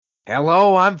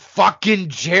Hello, I'm fucking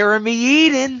Jeremy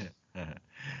Eden.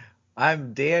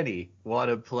 I'm Danny. Want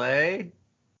to play?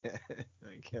 Okay,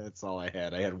 that's all I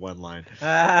had. I had one line.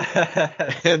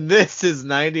 90 And this is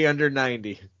 90 under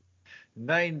 90.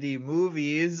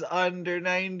 movies under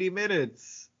 90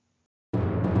 minutes.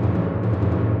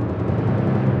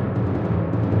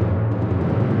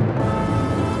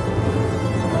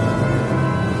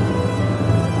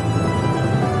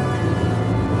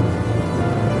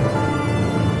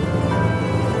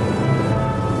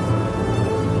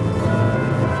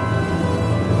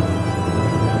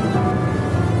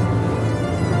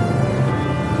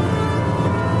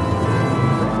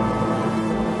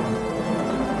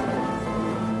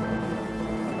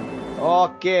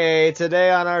 Okay, today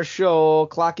on our show,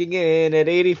 clocking in at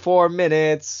 84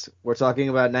 minutes, we're talking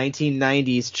about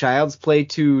 1990's Child's Play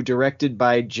 2, directed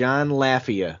by John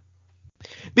Lafia.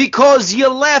 Because you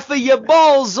laugh your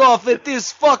balls off at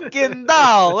this fucking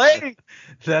doll, eh?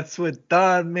 That's what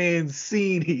Don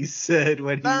Mancini said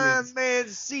when he Don was.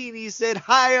 Mancini said,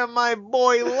 hire my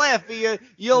boy Lafia,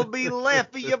 you'll be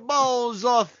laughing your balls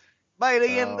off by the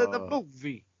end of the Oh.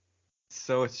 movie.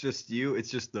 So it's just you. It's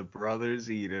just the brothers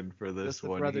Eden for this Just the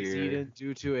one brothers here. Eden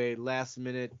due to a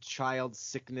last-minute child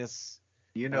sickness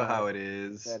You know how it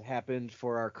is. that happened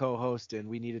for our co-host, and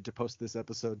we needed to post this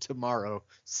episode tomorrow.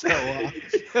 So,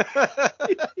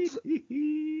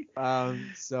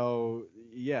 so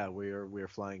yeah, we're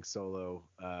flying solo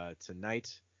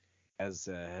tonight, as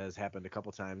has happened a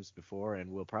couple times before,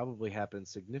 and will probably happen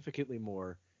significantly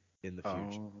more in the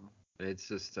future. It's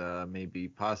just maybe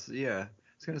possibly. Yeah, I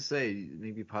was gonna say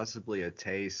maybe possibly a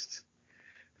taste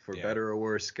for Yeah. better or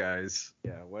worse, guys.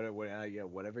 Yeah,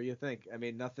 whatever you think. I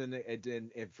mean, nothing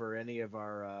for any of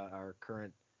our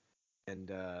current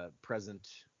and present,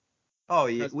 Oh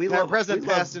yeah, present,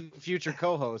 past, and future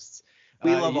co-hosts.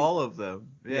 we love all of them.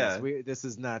 Yes, Yeah. this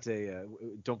is not a.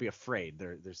 Don't be afraid.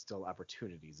 There's still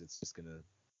opportunities. It's just gonna.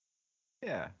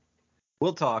 Yeah.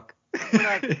 We'll talk.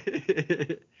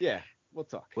 Yeah, we'll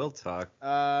talk. We'll talk.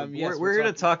 Yes, We're here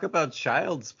to talk about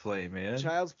Child's Play, man.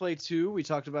 Child's Play 2. We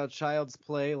talked about Child's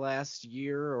Play last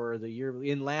year or the year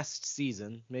in last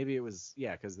season. Maybe it was,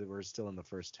 yeah, because we're still in the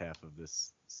first half of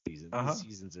this season. Uh-huh. These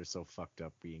seasons are so fucked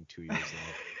up being 2 years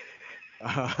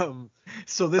old.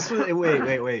 So this was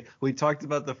wait. We talked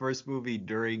about the first movie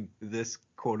during this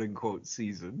quote unquote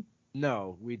season.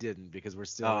 No, we didn't, because we're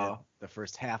still in the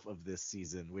first half of this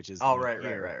season, which is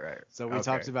Right. So we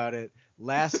talked about it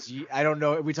last year. I don't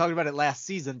know. We talked about it last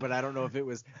season, but I don't know if it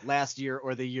was last year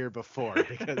or the year before,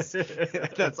 because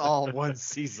that's all one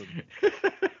season.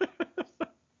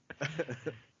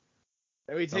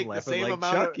 And we take the same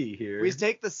amount Chucky here. We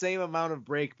take the same amount of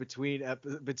break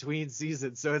between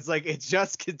seasons, so it's like it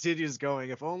just continues going.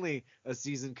 If only a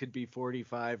season could be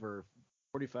 45 or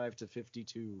 45 to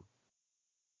 52.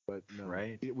 But no,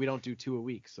 right? We don't do 2 a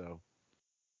week, so.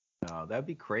 No, that'd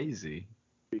be crazy.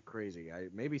 Be crazy.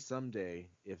 Maybe someday,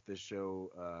 if the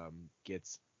show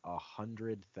gets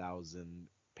 100,000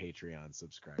 Patreon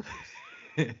subscribers.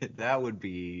 That would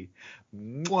be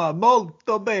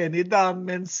molto bene da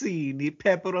Mancini,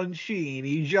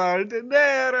 peperoncini,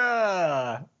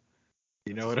 giardiniera.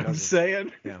 You know what I'm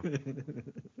saying? Yeah.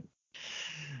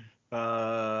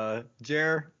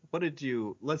 Jer, what did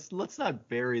you? Let's not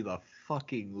bury the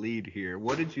fucking lead here.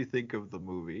 What did you think of the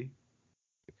movie?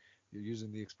 You're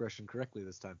using the expression correctly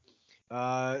this time.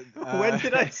 When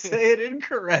did I say it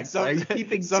incorrect? Are you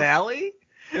keeping tally?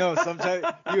 No, sometimes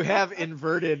you have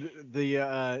inverted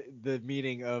the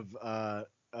meaning of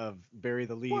bury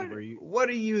the lead. What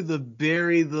are you, the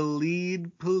bury the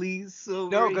lead police over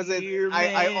No, because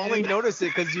I only noticed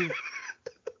it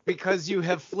because you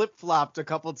have flip-flopped a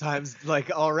couple times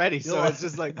already. So it's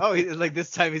just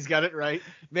this time he's got it right.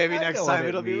 Maybe next time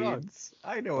it'll be wrong.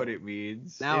 I know what it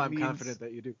means. Now I'm confident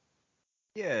that you do.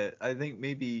 Yeah, I think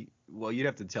maybe. Well, you'd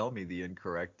have to tell me the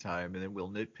incorrect time, and then we'll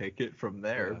nitpick it from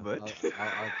there. Yeah, but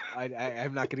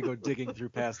I'm not going to go digging through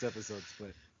past episodes.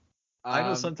 But I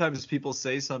know sometimes people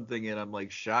say something, and I'm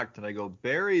shocked, and I go,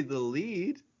 "Bury the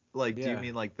lead." Do you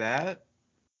mean like that?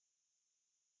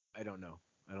 I don't know.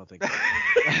 I don't think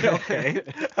so.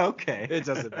 Okay. It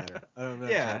doesn't matter. I don't know.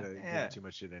 Yeah. Too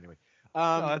much shit anyway.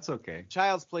 No, that's okay.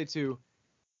 Child's Play 2.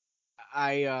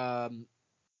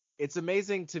 It's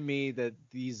amazing to me that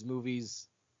these movies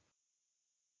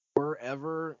were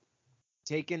ever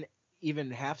taken even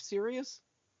half serious.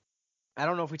 I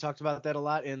don't know if we talked about that a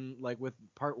lot in with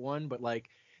part 1, but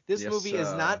this movie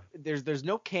is not. There's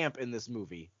no camp in this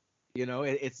movie. You know,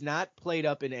 it's not played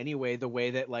up in any way the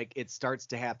way that it starts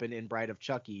to happen in Bride of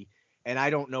Chucky, and I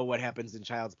don't know what happens in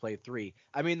Child's Play 3.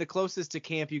 I mean, the closest to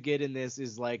camp you get in this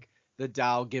is the the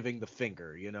doll giving the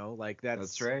finger, like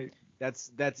That's right.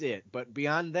 that's it. But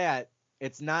beyond that,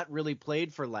 it's not really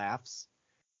played for laughs,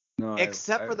 No,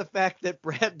 except for the fact that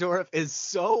Brad Dourif is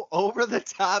so over the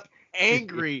top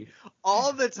angry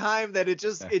all the time that it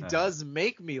does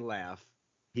make me laugh.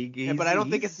 But I don't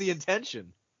think it's the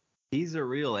intention. He's a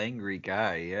real angry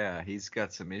guy. Yeah, he's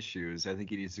got some issues. I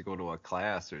think he needs to go to a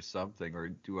class or something, or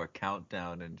do a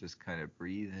countdown and just kind of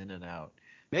breathe in and out.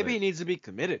 Maybe But he needs to be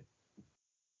committed.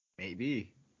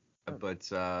 maybe. But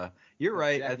you're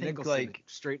right. Jack I think Nicholson like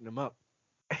straighten him up.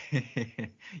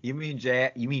 you mean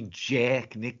Jack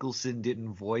Nicholson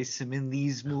didn't voice him in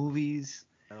these movies?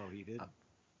 Oh, he did.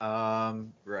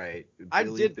 Right. I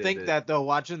Billy did think it. that though.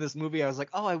 Watching this movie, I was like,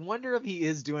 oh, I wonder if he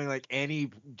is doing like any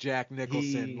Jack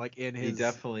Nicholson, like in his. He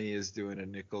definitely is doing a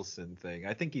Nicholson thing.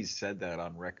 I think he's said that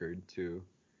on record too.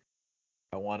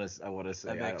 I want to say. That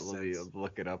Let makes me sense.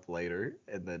 look it up later,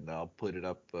 and then I'll put it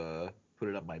up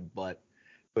my butt.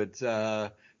 But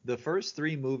the first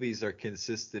three movies are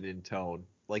consistent in tone.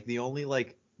 Like the only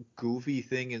like goofy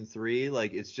thing in three,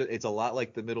 like it's a lot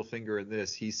like the middle finger in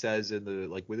this. He says in the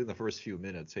like within the first few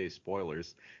minutes, hey,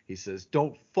 spoilers. He says,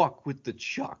 "Don't fuck with the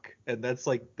Chuck," and that's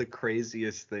like the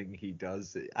craziest thing he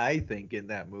does, I think, in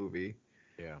that movie.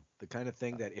 Yeah, the kind of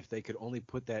thing that if they could only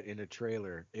put that in a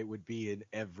trailer, it would be in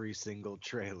every single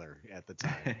trailer at the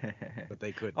time, but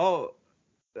they couldn't. Oh,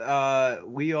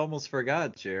 we almost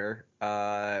forgot, Jer. We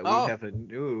Oh, have a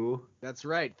new that's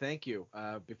right. Thank you.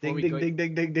 ding ding ding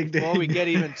ding ding ding Before we ding. get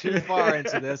even too far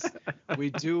into this,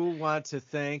 we do want to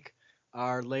thank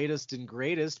our latest and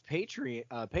greatest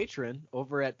patron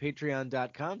over at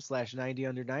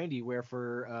patreon.com/90under90, where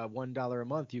for $1 a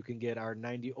month you can get our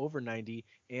 90 over 90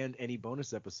 and any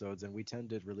bonus episodes. And we tend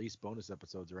to release bonus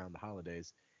episodes around the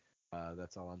holidays.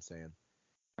 That's all I'm saying.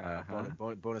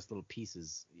 Bonus little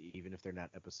pieces, even if they're not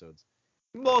episodes.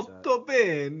 Molto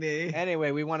bene.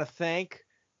 Anyway, we want to thank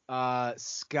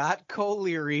Scott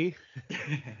Colery.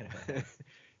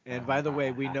 And by the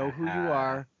way, we know who you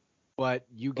are, but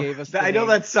you gave us I know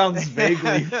that sounds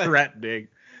vaguely threatening.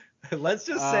 Let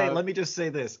me just say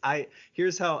this.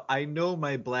 Here's how I know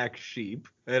my black sheep,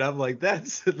 and I'm like,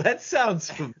 that sounds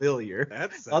familiar.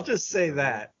 I'll just say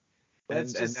that.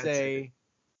 Let's just say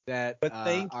that But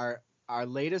our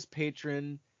latest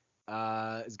patron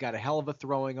has got a hell of a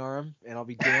throwing arm, and I'll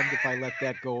be damned if I let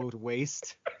that go to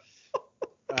waste.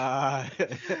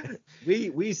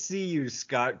 We see you,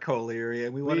 Scott Colery,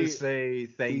 and we want to say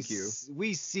thank you.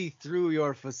 We see through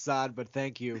your facade, but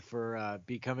thank you for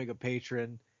becoming a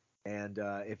patron. And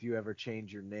if you ever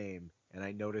change your name and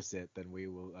I notice it, then we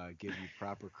will give you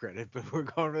proper credit. But we're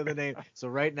going with the name. So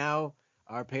right now,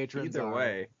 our patrons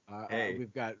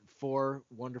we've got 4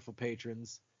 wonderful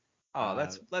patrons. Oh,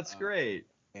 that's great.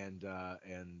 And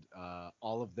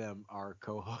all of them are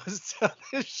co-hosts on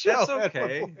this show. That's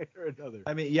okay. At one point or another.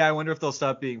 I mean, yeah, I wonder if they'll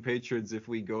stop being patrons if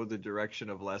we go the direction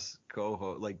of less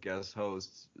guest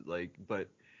hosts. Like, but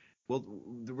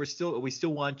we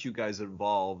still want you guys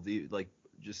involved. We might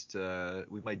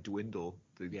dwindle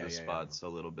the spots a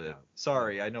little bit. Yeah.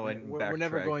 Sorry, I know we're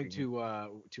never going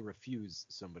to refuse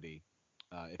somebody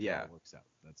if it works out.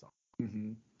 That's all.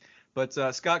 Mm-hmm. But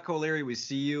Scott Colery, we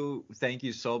see you. Thank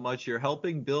you so much. You're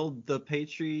helping build the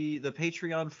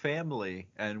Patreon family,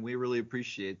 and we really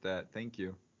appreciate that. Thank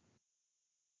you.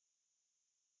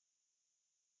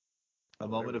 A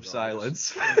moment of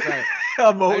silence.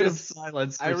 A moment of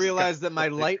silence. I realized that my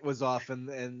light was off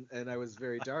and I was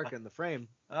very dark in the frame.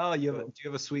 Oh, do you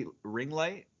have a sweet ring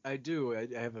light? I do. I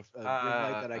have a ring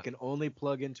light that I can only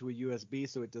plug into a USB,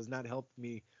 so it does not help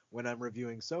me when I'm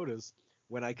reviewing sodas,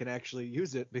 when I can actually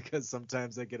use it, because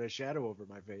sometimes I get a shadow over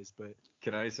my face. But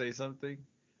can I say something?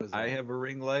 I have a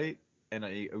ring light, and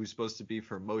it was supposed to be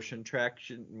for motion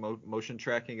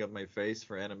tracking of my face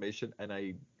for animation, and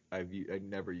I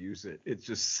never use it. It's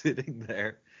just sitting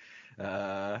there.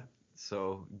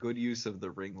 So good use of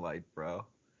the ring light, bro.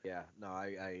 Yeah, no,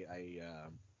 I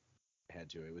had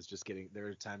to. It was just there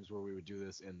were times where we would do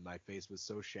this and my face was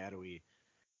so shadowy,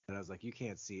 and I was like, you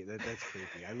can't see it. That's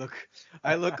creepy. I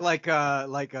look like a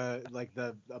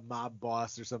mob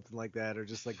boss or something like that, or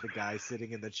just like the guy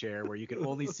sitting in the chair where you can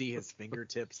only see his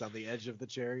fingertips on the edge of the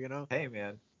chair, Hey,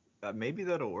 man. Maybe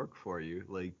that'll work for you.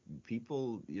 Like,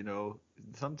 people,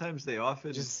 sometimes they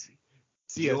often just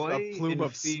see a plume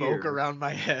of smoke around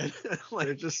my head.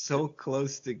 They're just so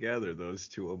close together, those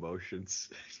two emotions.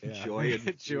 Yeah.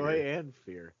 Joy and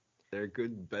fear. They're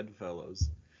good bedfellows.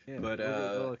 Yeah, but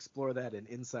we'll explore that in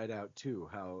Inside Out too.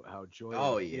 How joy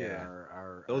and fear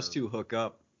are those two hook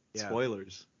up. Yeah.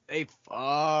 Spoilers. Hey,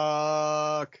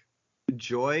 fuck.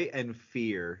 Joy and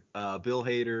fear. Bill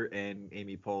Hader and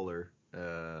Amy Poehler.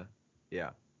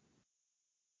 Yeah.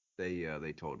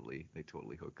 They totally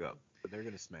hook up. But they're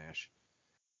gonna smash.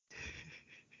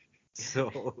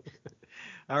 So,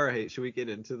 all right, should we get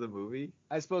into the movie?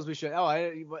 I suppose we should. Oh,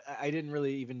 I didn't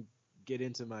really even get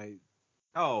into my. You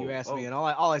Oh, asked me, oh, and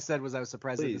all I said was I was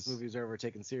surprised that this please. movie was ever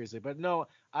taken seriously. But no,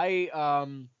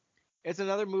 it's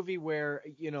another movie where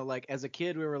like as a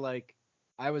kid we were like,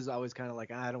 I was always kind of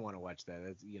like I don't want to watch that.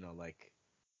 It's like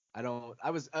I don't.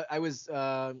 I was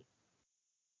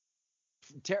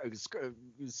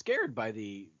scared by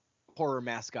the horror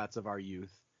mascots of our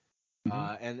youth.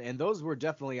 Mhm. And those were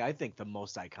definitely, I think, the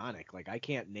most iconic. Like I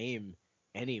can't name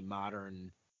any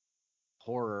modern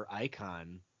horror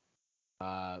icon,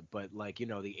 but like the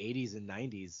 80s and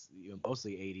 90s,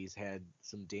 mostly 80s, had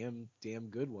some damn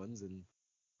good ones. And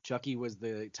Chucky was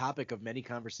the topic of many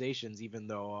conversations, even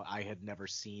though I had never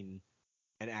seen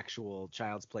an actual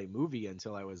Child's Play movie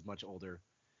until I was much older.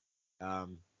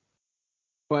 Um,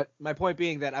 but my point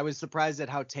being that I was surprised at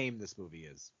how tame this movie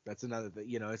is. That's another thing.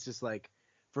 It's just like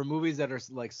for movies that are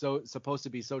like so supposed to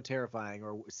be so terrifying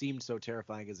or seemed so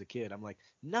terrifying as a kid, I'm like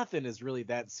nothing is really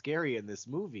that scary in this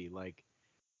movie. Like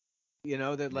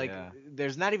that like Yeah.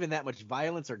 there's not even that much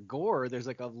violence or gore. There's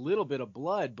like a little bit of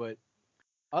blood, but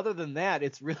other than that,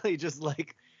 it's really just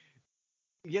like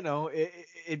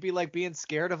it'd be like being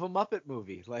scared of a Muppet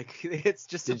movie. Like it's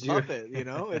just a Did you? puppet.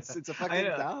 It's a I fucking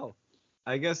doll.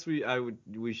 I guess we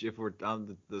should, if we're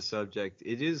on the subject,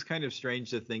 it is kind of strange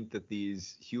to think that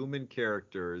these human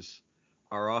characters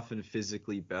are often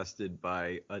physically bested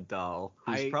by a doll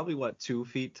who's I probably what 2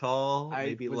 feet tall, I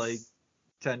maybe like was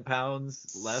 10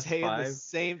 pounds less, saying the 5.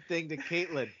 same thing to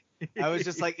Caitlin. I was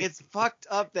just like, it's fucked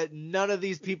up that none of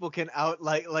these people can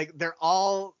like they're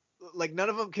all like none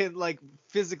of them can like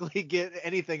physically get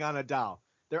anything on a doll.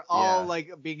 They're all Yeah,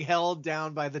 like being held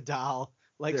down by the doll.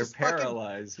 Like they're just fucking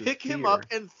paralyzed with pick him up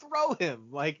fear. and throw him.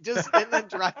 Like just and then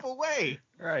drive away.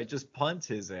 Right, just punt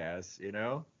his ass.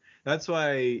 That's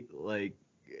why like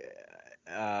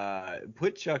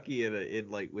put Chucky in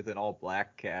like with an all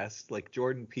black cast, like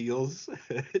Jordan Peele's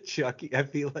Chucky. I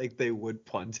feel like they would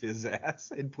punt his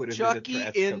ass and put him in a Chucky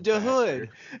trash in the compactor,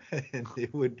 hood. and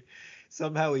it would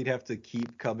somehow he'd have to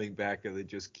keep coming back and they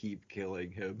just keep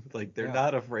killing him. Like they're Yeah.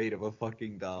 not afraid of a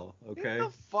fucking doll, Get okay? the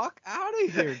fuck out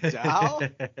of here, doll.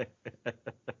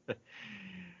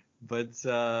 But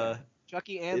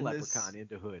Chucky and in this Leprechaun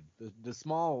into Hood. The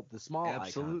small icons.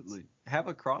 absolutely have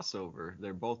a crossover.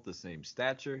 They're both the same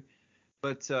stature,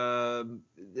 but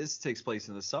this takes place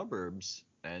in the suburbs,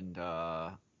 and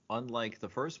unlike the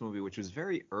first movie, which was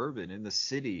very urban in the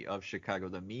city of Chicago,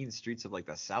 the mean streets of like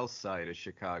the south side of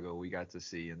Chicago, we got to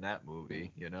see in that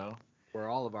movie. Where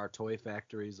all of our toy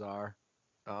factories are.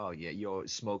 Oh yeah,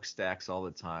 smokestacks all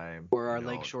the time. Where our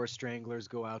lakeshore stranglers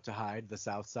go out to hide, the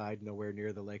south side, nowhere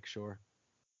near the lakeshore.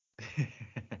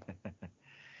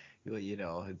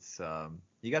 Well, it's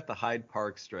you got the Hyde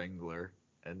Park Strangler,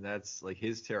 and that's like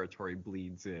his territory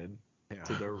bleeds in Yeah.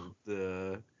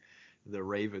 to the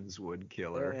Ravenswood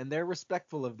Killer. And they're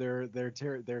respectful of their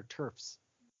turfs.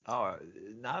 Oh,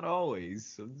 not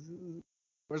always.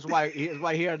 That's why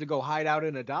he had to go hide out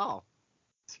in a doll.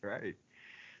 That's right.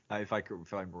 If I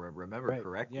remember Right. Yeah,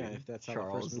 correctly, if that's how the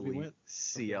first Charles movie Lee went.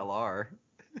 CLR,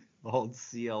 old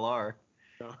CLR.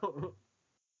 No.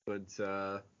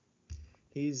 But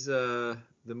he's the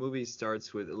movie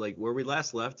starts with like where we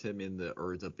last left him in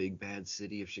the big bad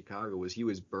city of Chicago was he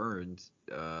was burned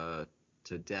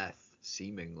to death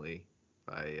seemingly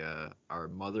by our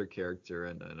mother character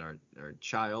and our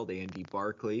child Andy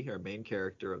Barclay, our main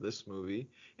character of this movie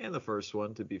and the first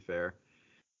one to be fair.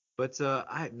 But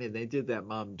I man, they did that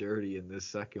mom dirty in this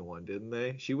second one, didn't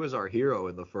they? She was our hero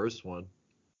in the first one.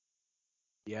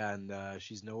 Yeah, and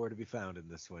she's nowhere to be found in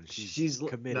this one. She's She's not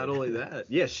committed. only that,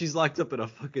 yeah, she's locked up in a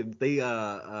fucking. They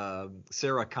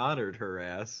Sarah Connored her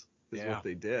ass. Is Yeah. what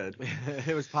they did.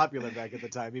 It was popular back at the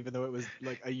time, even though it was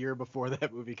like a year before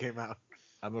that movie came out.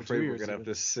 I'm Or afraid 2 we're years gonna have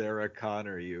even. to Sarah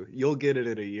Connor you. You'll get it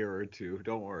in a year or two.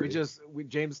 Don't worry.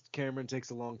 James Cameron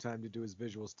takes a long time to do his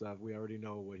visual stuff. We already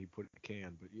know what he put in the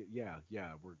can, but yeah.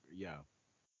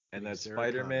 And Getting that Sarah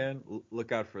Connor. Spider-Man,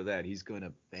 look out for that. He's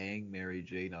gonna bang Mary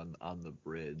Jane on the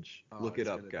bridge. Oh, Look it it's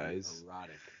up, gonna be guys.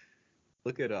 erotic.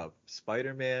 Look it up.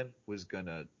 Spider-Man was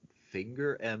gonna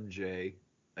finger MJ.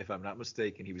 If I'm not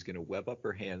mistaken, he was gonna web up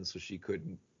her hands so she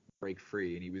couldn't break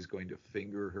free, and he was going to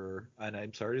finger her. And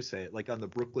I'm sorry to say it, like on the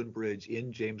Brooklyn Bridge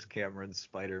in James Cameron's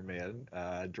Spider-Man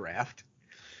draft.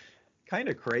 Kind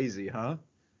of crazy, huh?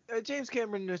 James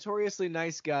Cameron, notoriously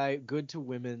nice guy, good to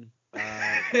women.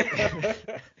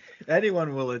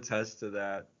 Anyone will attest to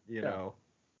that, Yeah.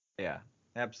 Yeah,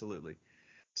 absolutely.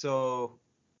 So,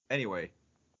 anyway,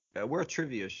 We're a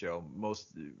trivia show,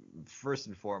 first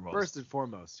and foremost. First and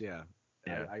foremost, yeah.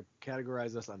 Yeah. I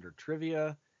categorize us under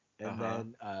trivia and Uh-huh.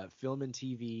 then film and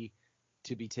TV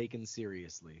to be taken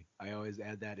seriously. I always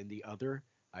add that in the other.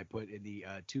 I put in the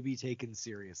to be taken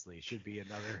seriously should be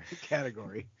another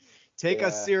category. Take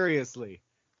us Yeah. seriously.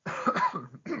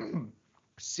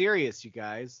 Serious, you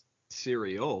guys.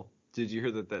 Cereal. Did you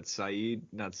hear that not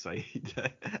Saeed,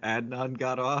 Adnan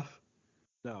got off?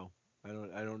 No, I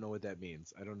don't know what that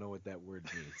means. I don't know what that word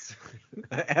means.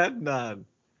 Adnan.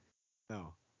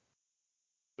 No.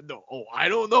 No. Oh, I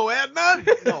don't know Adnan.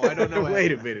 No, I don't know.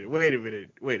 Wait a Adnan. minute. Wait a minute.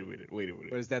 Wait a minute. Wait a What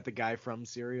minute. is that? The guy from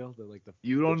Serial? The like the.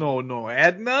 You don't know no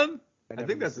Adnan? I I never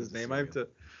think that's listened his to name. Serial.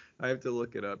 I have to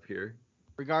look it up here.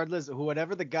 Regardless,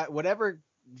 whatever the guy, whatever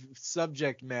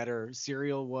subject matter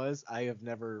Serial was, I have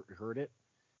never heard it,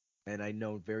 and I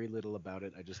know very little about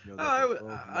it. I just know Oh, that the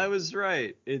world I loved was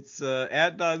right. It's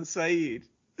Adnan Saeed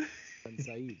Ben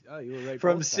Said. Oh, you were right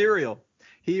from both times. Serial.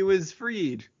 He was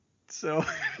freed. So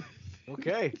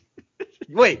Okay.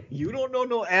 wait, you don't know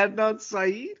no Adnan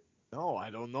Saeed? No,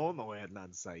 I don't know no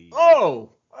Adnan Said.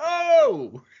 Oh,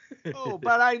 Oh,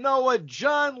 but I know a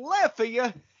John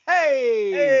Lafayette.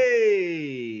 Hey,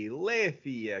 hey,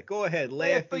 Lafayette. Go ahead,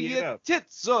 Lafayette Lafayette up.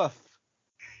 tits off.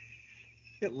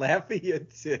 Lafayette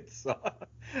tits off.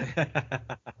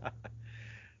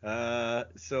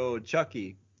 So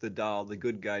Chucky, the doll, the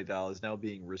good guy doll, is now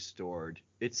being restored.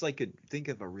 It's like think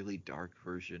of a really dark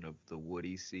version of the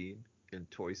Woody scene in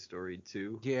Toy Story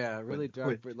 2. Yeah, really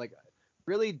dark, but like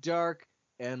really dark,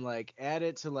 and like add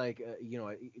it to like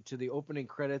to the opening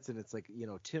credits, and it's like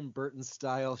Tim Burton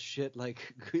style shit.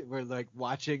 Like we're like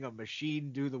watching a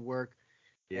machine do the work,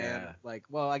 and Yeah. like,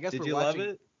 well, I guess Did we're you watching. love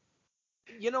it?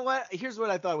 You know what? Here's what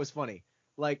I thought was funny.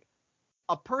 Like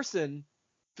a person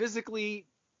physically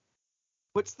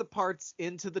puts the parts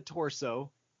into the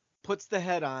torso, puts the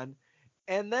head on,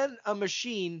 and then a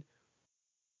machine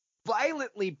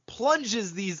violently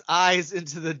plunges these eyes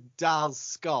into the doll's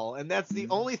skull, and that's the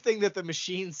only thing that the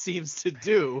machine seems to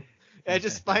do. I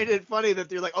just find it funny that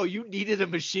they're like, "Oh, you needed a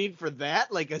machine for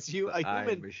that? Like, a Eye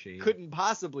human machine. couldn't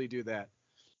possibly do that."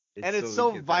 And it's we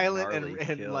so get that violent gnarly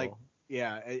and like, kill.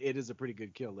 yeah, it is a pretty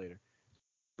good kill later.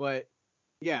 But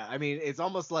yeah, I mean, it's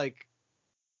almost like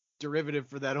derivative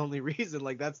for that only reason.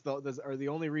 Like that's the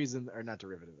only reason, or not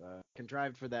derivative,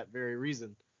 contrived for that very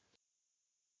reason.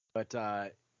 But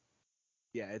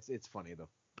yeah, it's funny though.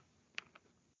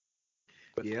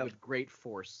 With great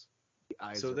force, the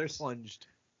eyes So are plunged.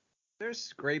 they're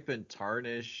scraping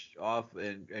tarnish off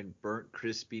and burnt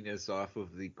crispiness off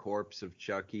of the corpse of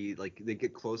Chucky. Like they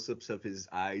get close-ups of his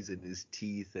eyes and his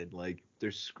teeth, and like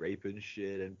they're scraping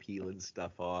shit and peeling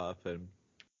stuff off, and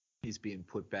he's being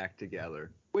put back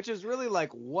together. Which is really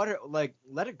like like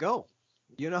let it go.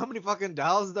 You know how many fucking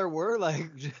dolls there were? Like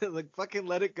like fucking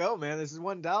let it go, man. This is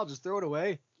one doll, just throw it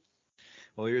away.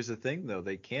 Well, here's the thing though,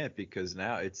 they can't because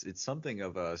now it's something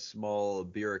of a small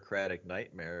bureaucratic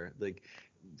nightmare. Like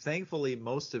thankfully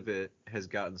most of it has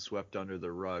gotten swept under the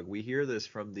rug. We hear this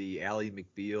from the Ally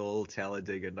McBeal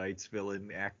Talladega Nights villain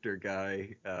actor guy.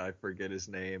 I forget his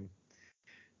name.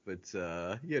 But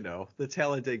the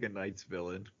Talladega Nights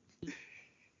villain.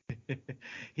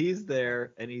 He's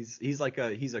there and he's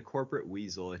a corporate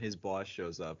weasel and his boss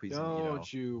shows up.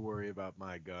 Don't you worry about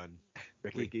my gun,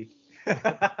 Ricky. Ricky.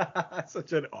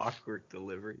 Such an awkward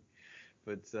delivery.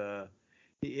 But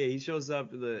he shows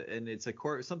up and it's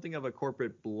something of a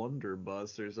corporate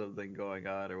blunderbuss or something going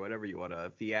on or whatever you want, a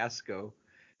fiasco.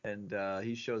 And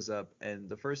he shows up and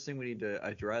the first thing we need to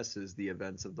address is the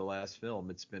events of the last film.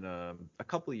 It's been a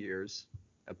couple years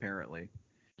apparently.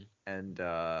 And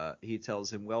he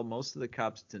tells him, well, most of the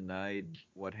cops denied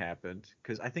what happened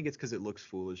because I think it's because it looks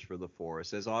foolish for the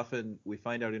force. As often we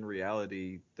find out in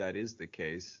reality that is the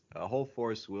case. A whole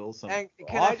force will And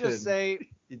can I just say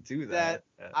do that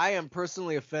I am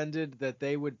personally offended that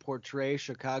they would portray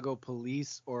Chicago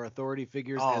police or authority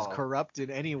figures as corrupt in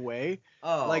any way.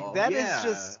 Like that is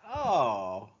just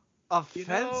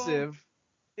offensive.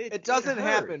 It doesn't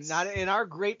happen. Not in our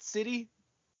great city.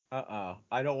 I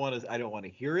don't want to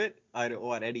hear it. I don't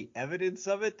want any evidence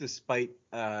of it, despite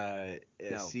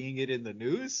seeing it in the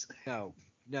news.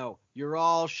 No, you're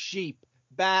all sheep.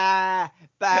 Bah,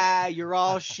 bah, you're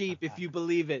all sheep if you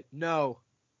believe it. No.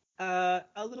 A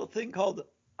little thing called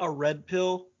a red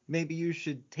pill. Maybe you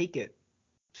should take it.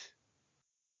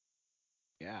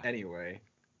 Yeah. Anyway,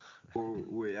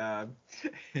 yeah,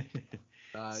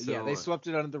 they swept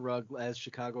it under the rug as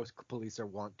Chicago's police are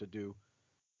wont to do.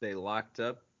 They locked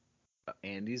up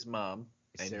Andy's mom.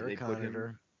 Sarah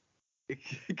Connor.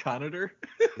 Connor?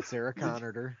 Sarah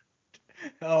Connor.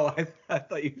 Oh, I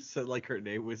thought you said like her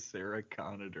name was Sarah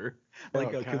Connor,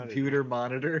 like No, a Connor. computer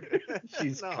monitor.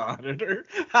 She's No, Connor.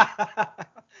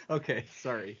 Okay,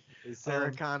 sorry. Sarah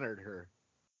Um, Connored her.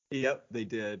 Yep, they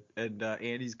did. And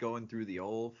Andy's going through the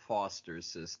old foster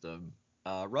system,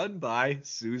 run by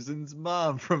Susan's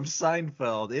mom from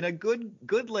Seinfeld in a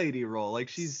good lady role. Like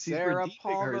she's Sarah redeeming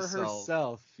Palmer herself.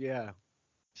 herself. Yeah.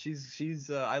 She's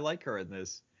I like her in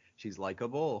this. She's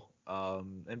likable.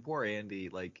 And poor Andy,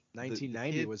 like the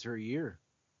 1990 kid, was her year.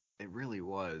 it really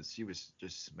was. She was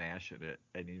just smashing it,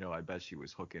 and I bet she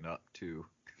was hooking up too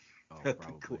Oh, at the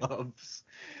probably. clubs.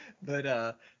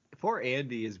 But poor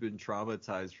Andy has been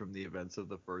traumatized from the events of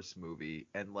the first movie,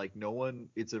 and like no one,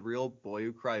 it's a real boy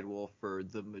who cried wolf for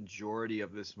the majority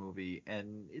of this movie,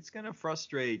 and it's gonna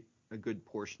frustrate a good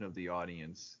portion of the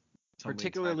audience. So many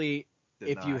times Particularly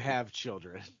if you denied. have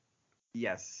children.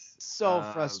 Yes. So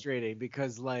frustrating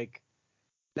because like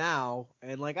now,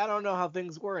 and like I don't know how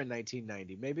things were in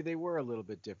 1990. Maybe they were a little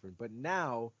bit different, but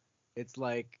now it's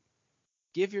like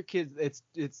give your kid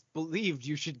it's believed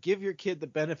you should give your kid the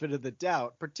benefit of the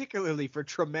doubt, particularly for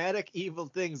traumatic evil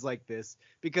things like this,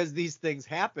 because these things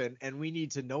happen and we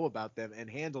need to know about them and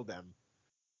handle them.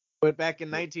 But back in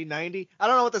Yep. 1990, I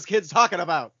don't know what this kid's talking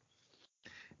about.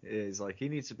 Is like he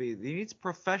needs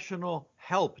professional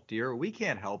help, dear. We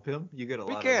can't help him. You get a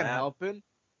We lot of can't that. help him.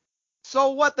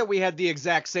 So what that we had the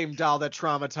exact same doll that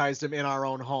traumatized him in our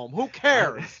own home? Who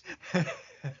cares?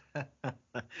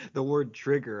 The word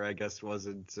trigger, I guess, it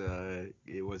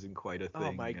wasn't quite a Oh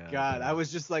thing my god. I then.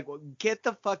 was just like, well, get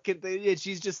the fucking thing. And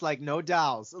she's just like, no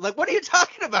dolls. Like, what are you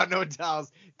talking about, no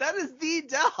dolls? That is the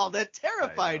doll that I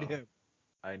terrified know. him.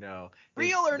 I know.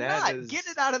 Real It's or that not, get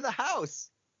is it out of the house.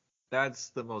 that's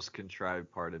the most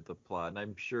contrived part of the plot, and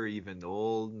I'm sure even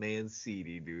old man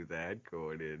Seedy knew that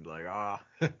going in. Like,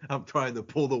 I'm trying to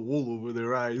pull the wool over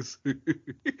their eyes.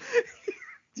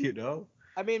 you know?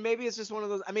 I mean, maybe it's just one of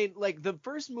those. I mean, like, the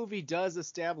first movie does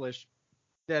establish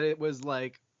that it was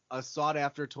like a sought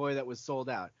after toy that was sold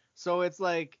out. So it's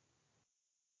like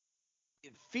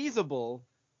feasible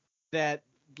that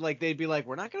like they'd be like,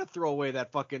 we're not gonna throw away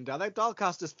that fucking doll. That doll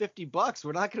cost us $50.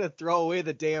 We're not gonna throw away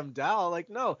the damn doll. Like,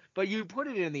 no, but you put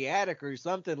it in the attic or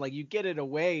something. Like, you get it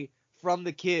away from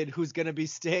the kid who's gonna be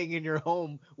staying in your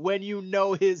home when you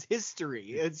know his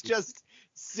history. It's just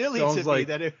silly to Sounds me like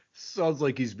that if sounds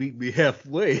like he's beat me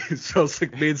halfway. It sounds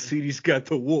like Man City's got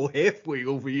the wool halfway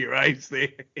over your eyes there.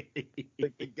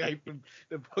 like the guy from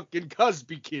the fucking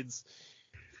Cosby Kids.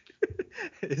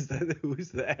 Is that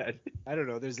who's that? I don't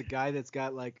know. There's a guy that's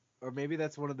got like, or maybe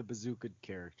that's one of the Bazooka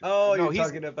characters. Oh, No, you're he's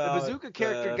talking the about Bazooka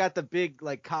character the got the big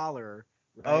like collar,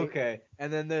 right? okay.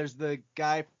 And then there's the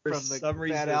guy For from the some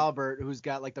Fat reason, Albert who's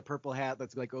got like the purple hat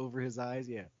that's like over his eyes.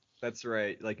 Yeah, that's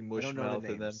right, like I don't know the Mushmouth,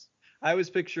 and then names. I was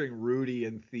picturing Rudy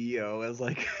and Theo. I was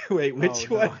like, wait, Oh which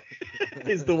one no.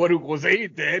 is the one who goes, "Hey,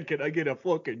 Dad, can I get a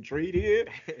fucking treat here?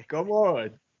 Come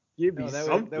on, give me No, that was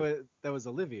something."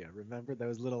 Olivia. Remember that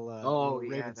was Oh little yeah,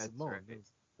 Raven that's Simone. right.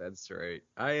 That's right.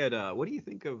 I had what do you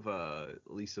think of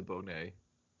Lisa Bonet?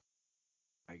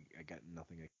 I got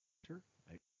nothing against her.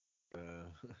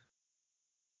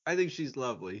 I think she's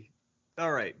lovely.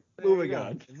 All right, There you moving go.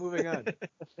 on. Moving on.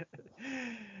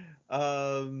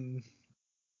 um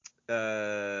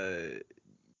uh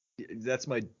that's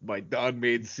my Don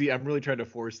made. See, I'm really trying to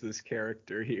force this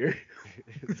character here.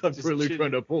 I'm Just really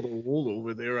trying to pull the wool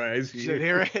over their eyes here.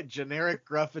 generic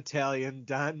gruff Italian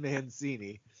Don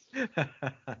Mancini.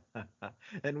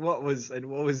 And what was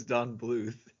Don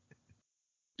Bluth?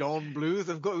 Don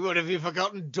Bluth. What have you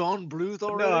forgotten? Don Bluth No,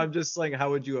 already? I'm just like,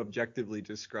 how would you objectively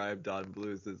describe Don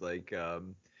Bluth as like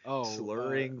Oh,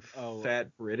 slurring oh,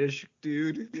 fat British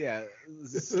dude? yeah,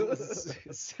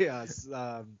 yes.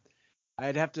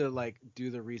 I'd have to like do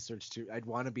the research to. I'd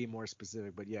want to be more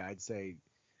specific, but yeah, I'd say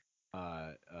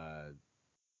uh, uh,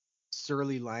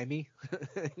 surly limey.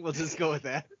 We'll just go with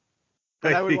that.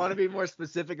 But I I would want to think. be more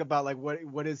specific about like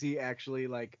what is he actually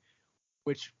like?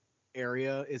 Which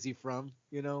area is he from?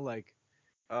 You know, like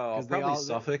Oh, because they probably all.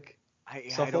 Suffolk. I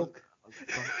don't. Suffolk.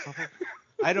 Suffolk.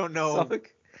 I don't know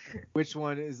Suffolk. which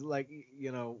one is like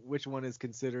which one is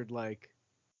considered like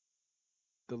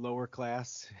the lower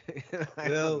class. I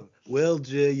don't know. Well,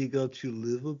 Jay, you got your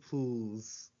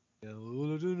Liverpools. Yeah,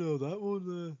 well, I don't know that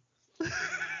one.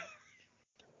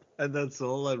 And that's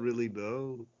all I really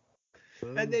know.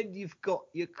 And Oh. then you've got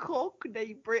your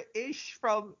Cockney British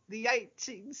from the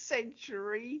 18th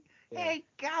century. Yeah. Hey,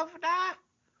 governor.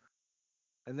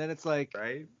 And then it's like,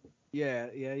 Right?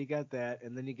 yeah, you got that,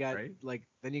 and then you got Right? like,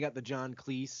 then you got the John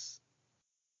Cleese,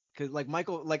 because like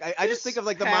Michael, like I just think This of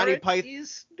like the Monty parrot Python.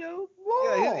 is no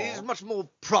Yeah, more. he's much more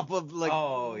proper, like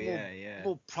Oh, more yeah.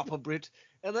 more proper Brit.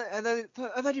 And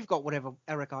then you've got whatever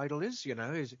Eric Idle is,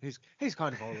 he's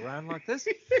kind of all around like this.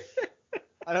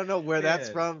 I don't know where that's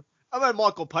Yeah. from. And then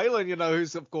Michael Palin,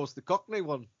 who's of course the Cockney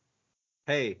one.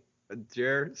 Hey,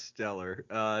 Jer Stellar,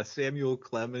 Samuel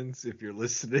Clemens, if you're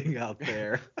listening out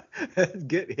there,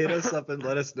 hit us up and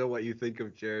let us know what you think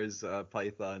of Jer's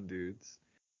Python dudes.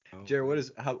 Oh, Jer,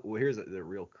 here's the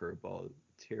real curveball.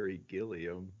 Terry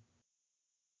Gilliam.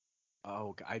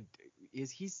 oh,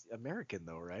 he's American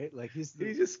though, right? Like He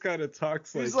just kind of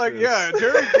talks he's like like, this. yeah,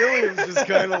 Terry Gilliam's just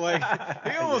kind of like,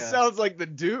 he almost Yeah. sounds like the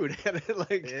dude, and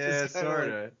like Yeah, just kind of sort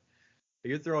like of.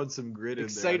 You're throwing some grit in there. I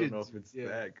excited. don't know if it's Yeah,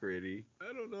 that gritty.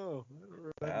 I don't know. I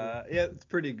don't remember. Yeah, it's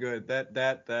pretty good. That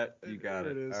you got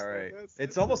There it. it is. All right. That's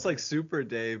It's pretty almost like good. Super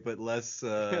Dave, but less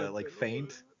Yeah, like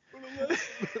faint. but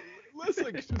less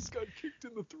like just got kicked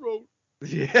in the throat.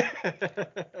 Yeah.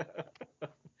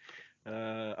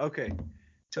 Okay.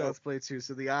 So Child's Play 2.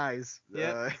 So the eyes.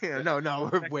 yeah. No,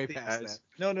 we're Back way to the past guys.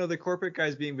 that. No, the corporate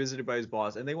guy's being visited by his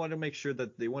boss, and they want to make sure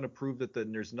that they want to prove that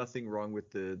there's nothing wrong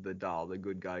with the doll, the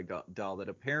good guy doll that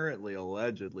apparently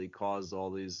allegedly caused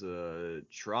all these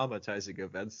traumatizing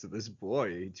events to this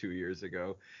boy 2 years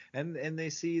ago, and they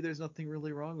see there's nothing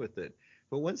really wrong with it.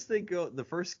 But once they go, the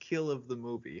first kill of the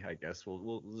movie, I guess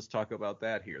we'll just talk about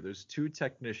that here. There's two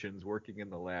technicians working in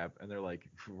the lab, and they're like,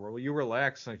 "Well, you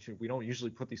relax. We don't usually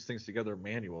put these things together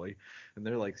manually." And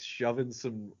they're like shoving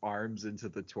some arms into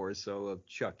the torso of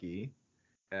Chucky.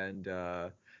 And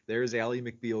there's Ally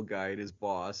McBeal guy and his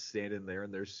boss standing there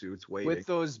in their suits waiting. With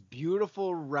those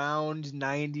beautiful round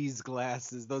 90s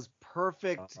glasses, those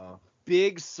perfect Uh,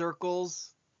 big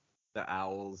circles. the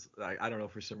owls. I don't know,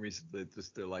 for some reason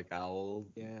they're like owl.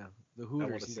 Yeah, the I want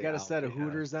Hooters. to He's say got a owl. set of Yeah.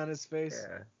 Hooters on his face.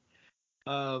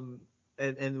 Yeah.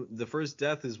 And the first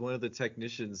death is one of the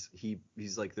technicians.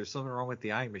 He's like, there's something wrong with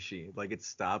the eye machine. Like it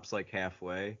stops like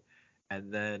halfway, and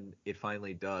then it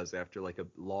finally does after like a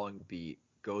long beat.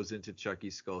 Goes into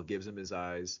Chucky's skull, gives him his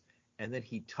eyes, and then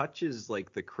he touches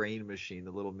like the crane machine, the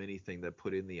little mini thing that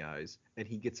put in the eyes, and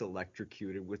he gets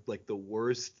electrocuted with like the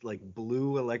worst like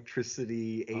blue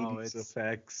electricity 80s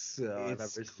effects I've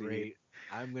It's ever seen. great.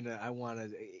 I want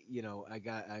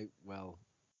to, well,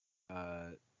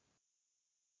 uh,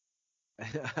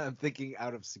 I'm thinking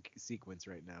out of sequence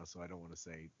right now, so I don't want to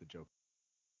say the joke.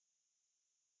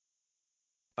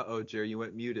 Uh-oh, Jerry, you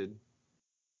went muted.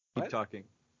 Keep What? talking.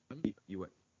 You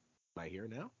went. Am I here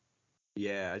now?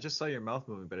 Yeah, I just saw your mouth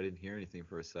moving, but I didn't hear anything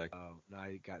for a sec. Oh, no,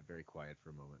 I got very quiet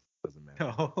for a moment. Doesn't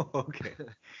matter. Oh, okay.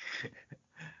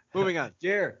 Moving on.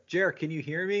 Jer, can you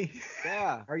hear me?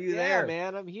 Yeah. Are you yeah, there?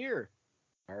 man, I'm here.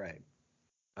 All right.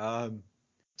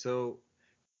 So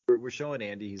we're showing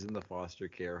Andy. He's in the foster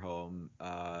care home.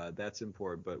 That's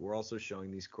important, but we're also showing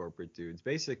these corporate dudes.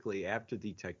 Basically, after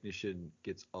the technician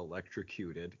gets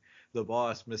electrocuted, the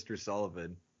boss, Mr.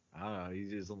 Sullivan, I don't know,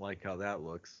 he doesn't like how that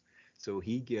looks. So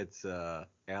he gets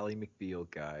Ally McBeal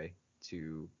guy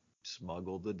to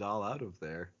smuggle the doll out of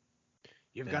there.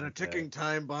 You've got a And, ticking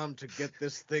time bomb to get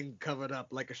this thing covered up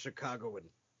like a Chicagoan.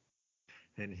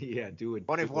 And yeah, do it.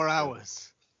 24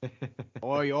 hours.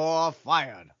 Or you're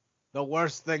fired. The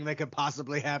worst thing that could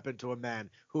possibly happen to a man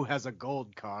who has a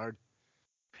gold card.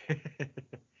 And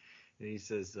he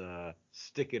says,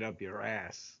 stick it up your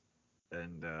ass.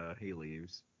 And he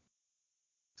leaves.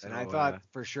 And I So, thought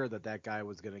for sure that guy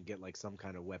was going to get like some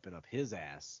kind of weapon up his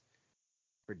ass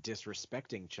for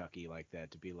disrespecting Chucky like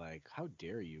that, to be like, how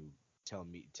dare you tell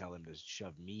him to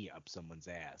shove me up someone's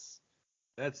ass.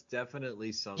 that's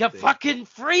definitely something. You fucking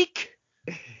freak!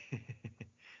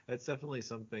 That's definitely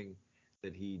something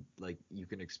that you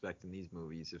can expect in these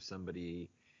movies. If somebody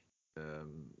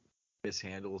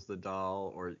mishandles the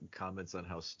doll or comments on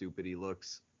how stupid he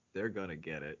looks, they're gonna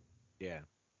get it. Yeah.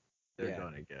 They're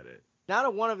gonna get it. Not a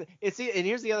one of it's and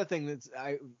here's the other thing that's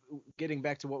getting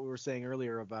back to what we were saying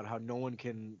earlier about how no one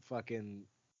can fucking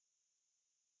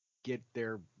get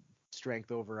their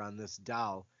strength over on this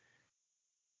doll.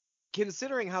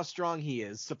 Considering how strong he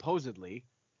is, supposedly,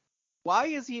 why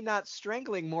is he not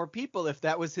strangling more people if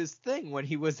that was his thing when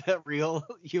he was a real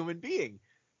human being?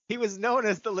 He was known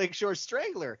as the Lakeshore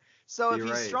Strangler. So if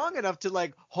he's strong enough to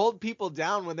like hold people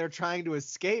down when they're trying to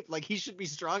escape, like he should be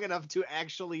strong enough to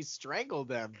actually strangle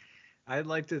them. I'd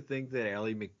like to think that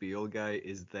Ally McBeal guy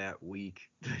is that weak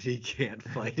that he can't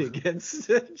fight against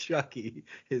Chucky.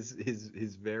 His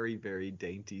very, very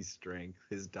dainty strength,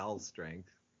 his doll strength.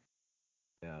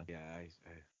 Yeah. Yeah,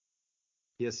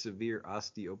 He has severe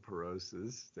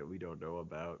osteoporosis that we don't know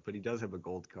about, but he does have a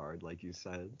gold card, like you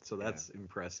said, so that's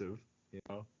impressive. You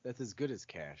know, that's as good as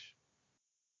Cash.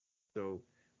 So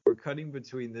we're cutting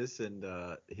between this and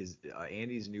his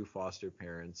Andy's new foster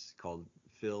parents called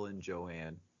Phil and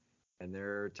Joanne, and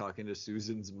they're talking to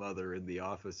Susan's mother in the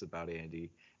office about Andy.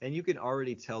 And you can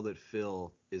already tell that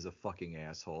Phil is a fucking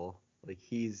asshole. Like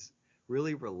he's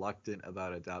really reluctant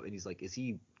about adopt, and he's like, "Is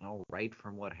he all right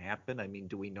from what happened? I mean,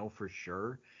 do we know for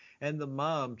sure?" And the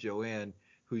mom, Joanne,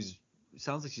 who's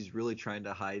sounds like she's really trying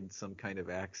to hide some kind of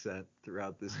accent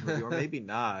throughout this movie, or maybe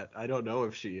not. I don't know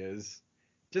if she is.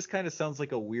 Just kind of sounds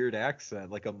like a weird accent,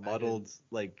 like a I muddled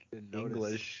like didn't notice.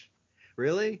 English.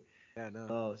 Really? Yeah, no.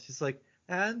 Oh, she's like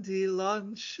Andy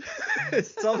lunch.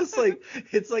 It's almost like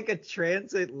it's like a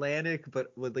transatlantic,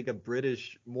 but with like a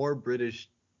British, more British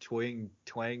twang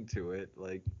to it.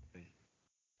 Like,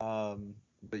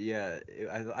 but yeah,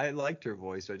 I liked her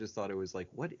voice. I just thought it was like,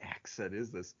 what accent is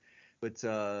this? But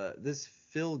this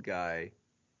Phil guy,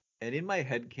 and in my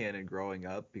head canon growing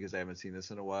up, because I haven't seen this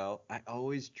in a while, I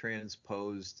always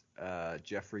transposed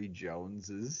Jeffrey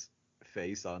Jones's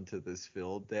face onto this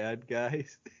Phil dad guy.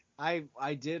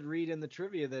 I did read in the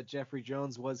trivia that Jeffrey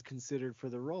Jones was considered for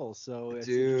the role, so it's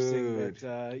interesting Dude,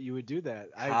 that you would do that.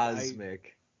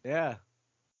 cosmic, Yeah,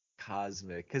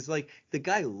 cosmic. Because like the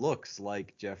guy looks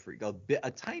like Jeffrey,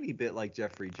 a tiny bit like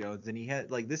Jeffrey Jones, and he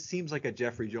had like this seems like a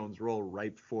Jeffrey Jones role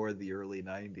right before the early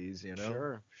 '90s, you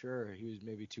know, sure. He was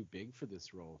maybe too big for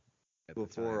this role at the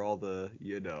before time. all the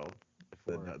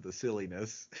Before, the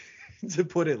silliness, to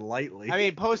put it lightly. I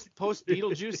mean, post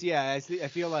Beetlejuice, yeah, I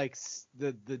feel like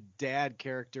the dad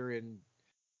character in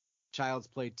Child's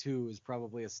Play 2 is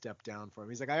probably a step down for him.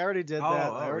 He's like, I already did that. I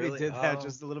Oh, already really? did that Oh,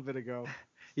 just a little bit ago.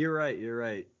 you're right. You're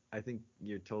right. I think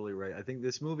you're totally right. I think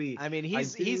this movie, I mean, I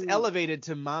he's do. elevated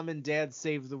to Mom and Dad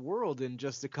Save the World in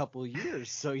just a couple years.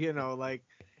 So, like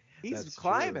he's That's true.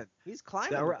 climbing. He's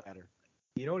climbing the That, ladder.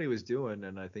 you know what he was doing,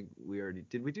 and I think we already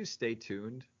did. We do Stay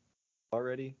Tuned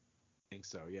already. I think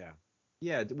so, yeah.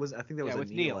 Yeah, it was. I think that Yeah, was a with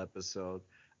Neil Neil. episode.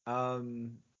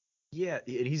 Um, yeah,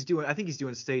 and he's doing. I think he's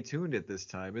doing Stay Tuned at this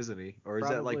time, isn't he? Or is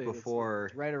that like Probably it's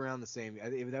before? right around the same.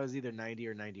 That was either 90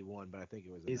 or 91, but I think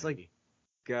it was a He's like, 90.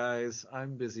 guys,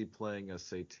 I'm busy playing a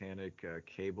satanic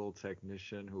cable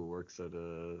technician who works at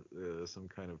a some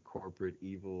kind of corporate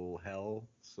evil hell.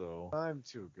 So I'm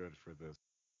too good for this.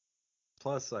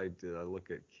 plus I did. I look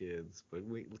at kids, but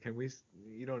we can we.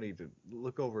 You don't need to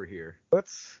look over here.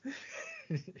 Let's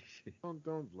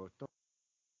don't look. Don't.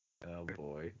 Oh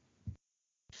boy.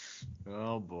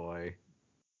 Oh boy.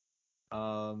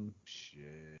 Um.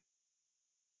 Shit.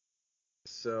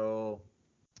 So.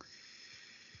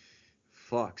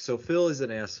 Fuck. So Phil is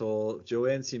an asshole.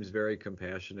 Joanne seems very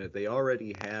compassionate. They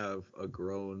already have a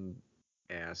grown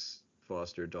ass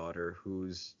foster daughter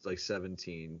who's like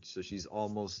 17, so she's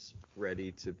almost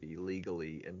ready to be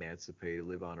legally emancipated,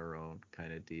 live on her own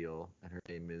kind of deal. And her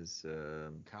name is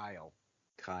Kyle.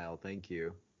 Kyle. Thank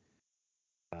you.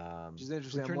 Which is Who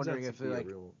interesting. I'm turns out wondering to if be a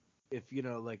real.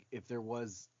 if there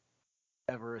was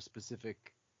ever a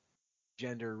specific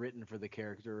gender written for the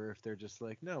character, or if they're just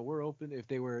like, no, we're open. If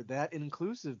they were that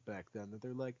inclusive back then, that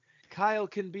they're like, Kyle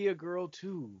can be a girl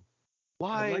too. I'd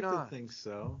Why like to not? think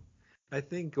so. I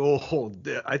think old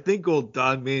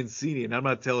Don Mancini, and I'm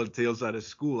not telling tales out of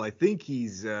school. I think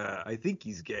he's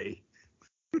gay.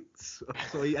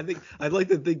 I think I'd like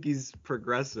to think he's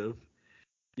progressive,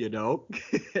 you know,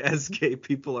 as gay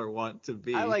people are wont to I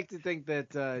be. like to think that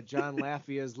John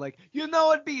Lafia is like,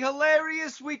 it'd be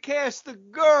hilarious. We cast the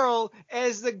girl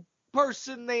as the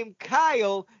person named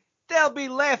Kyle. They'll be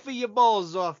laughing your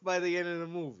balls off by the end of the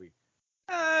movie.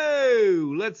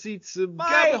 Oh, let's eat some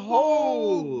My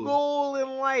whole gabagool. goal in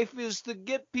life is to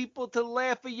get people to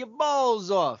laugh at your balls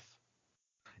off.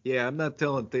 Yeah, I'm not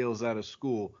telling tales out of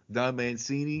school. Don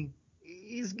Mancini,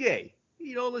 he's gay.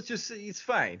 You know, let's just say he's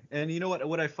fine. And you know what?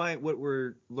 What I find, what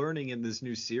we're learning in this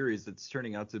new series that's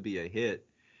turning out to be a hit,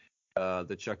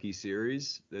 the Chucky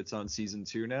series that's on season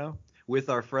 2 now, with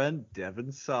our friend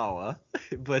Devin Sawa.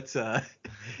 But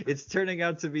it's turning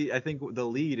out to be, I think the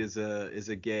lead is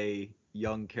a gay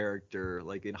young character,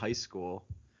 like in high school.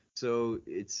 So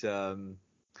it's a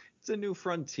new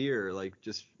frontier, like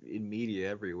just in media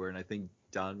everywhere. And I think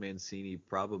Don Mancini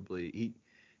probably he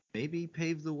maybe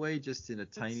paved the way just in a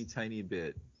tiny, That's tiny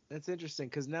bit. that's interesting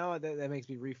because now that makes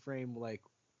me reframe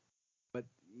but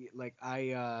like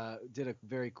I did a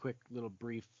very quick little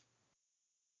brief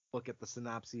look at the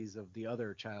synopses of the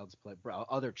other Child's Play,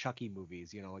 other Chucky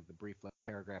movies, like the brief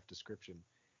paragraph description,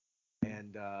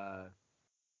 and uh,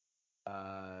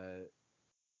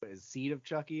 is Seed of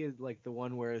Chucky is like the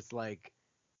one where it's like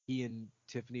he and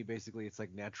Tiffany basically it's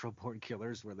like natural born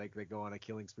killers where like they go on a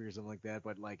killing spree or something like that,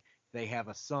 but like they have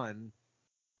a son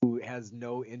who has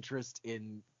no interest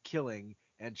in killing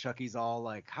and Chucky's all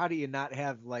like, how do you not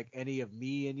have like any of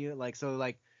me in you? Like, so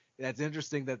like that's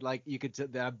interesting that like you could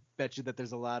I bet you that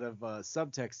there's a lot of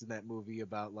subtext in that movie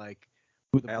about like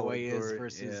who the boy is Allegory,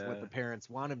 versus what yeah. the parents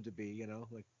want him to be, you know?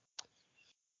 Like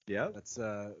Yep. that's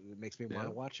it makes me want to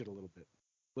Yep. watch it a little bit.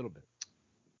 A little bit.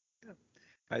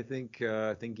 I think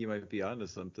you might be onto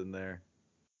something there.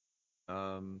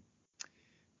 Um,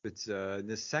 but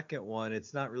the second one,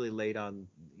 it's not really laid on,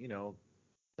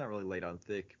 it's not really laid on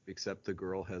thick, except the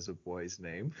girl has a boy's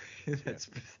name. Yeah. that's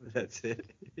that's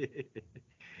it.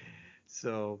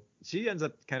 So she ends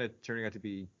up kind of turning out to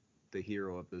be the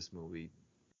hero of this movie.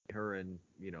 Her and,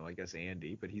 I guess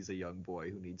Andy, but he's a young boy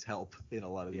who needs help in a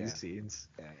lot of these Yeah. scenes.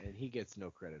 Yeah, and he gets no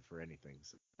credit for anything.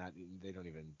 So not they don't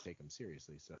even take him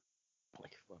seriously. So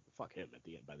like fuck him at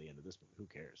the end by the end of this movie. Who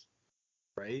cares?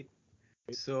 Right?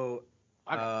 So,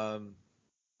 I got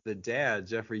the dad,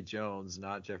 Jeffrey Jones,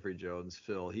 not Jeffrey Jones,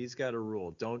 Phil, he's got a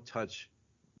rule. Don't touch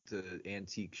the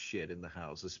antique shit in the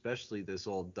house, especially this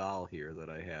old doll here that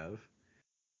I have.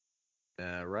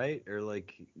 Right? Or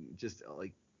like, just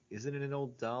like, isn't it an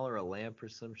old doll or a lamp or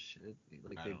some shit?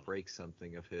 Like I they don't know. break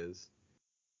something of his.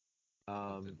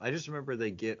 Something. I just remember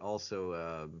they get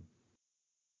also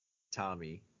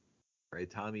Tommy, right?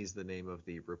 Tommy's the name of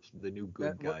the new That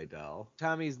good what guy doll.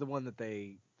 Tommy's the one that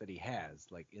he has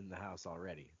like in the house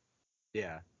already.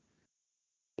 Yeah,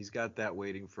 he's got that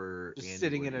waiting for Just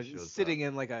Andy when he shows up. sitting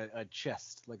in like a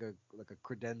chest, like a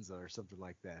credenza or something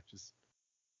like that. Just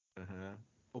Uh-huh.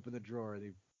 open the drawer,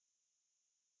 the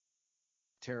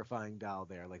terrifying doll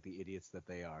there, like the idiots that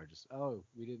they are. Just oh,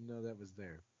 we didn't know that was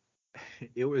there.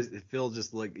 It Phil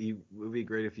just like he would be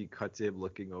great if you cut to him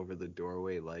looking over the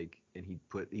doorway like and he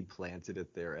planted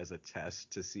it there as a test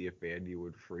to see if Andy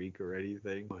would freak or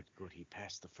anything. Good, he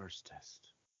passed the first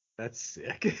test. That's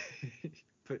sick.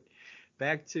 But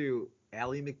back to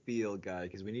Ally McBeal guy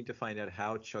because we need to find out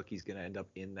how Chucky's gonna end up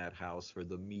in that house for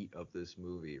the meat of this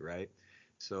movie, right?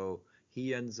 So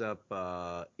he ends up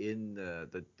in the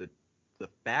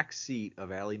back seat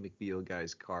of Ally McBeal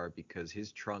guy's car because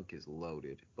his trunk is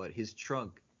loaded. But his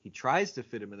trunk, he tries to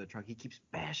fit him in the trunk. He keeps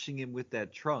bashing him with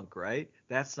that trunk, right?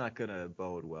 That's not gonna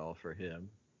bode well for him.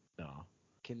 No,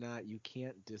 You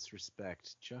can't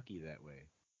disrespect Chucky that way.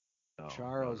 no, no, no,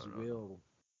 Charles no, no. will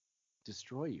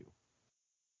destroy you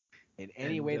in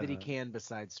any And way that he can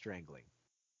besides strangling.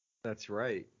 that's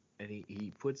right. And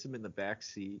he puts him in the back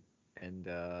seat, and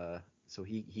so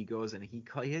he goes and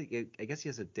I guess he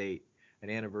has a date, an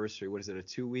anniversary. What is it? A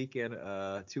 2 week and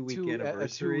 2 week A two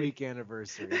anniversary. week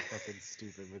anniversary. Fucking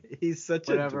stupid with He's such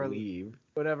a whatever dweeb.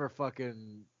 whatever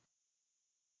fucking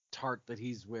tart that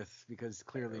he's with because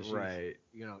clearly she's Right.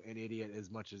 an idiot as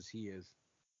much as he is.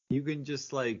 You can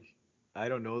just like I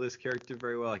don't know this character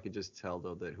very well. I could just tell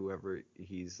though that whoever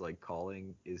he's like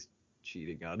calling is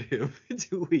cheating on him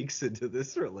 2 weeks into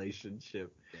this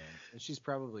relationship. Yeah, and she's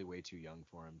probably way too young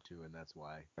for him too, and that's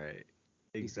why Right.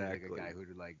 he seems like a Exactly. guy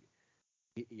who'd like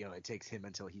it takes him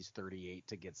until he's 38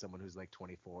 to get someone who's like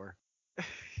 24.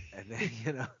 And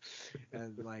then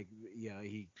and like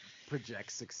he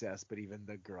projects success, but even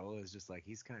the girl is just like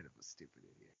he's kind of a stupid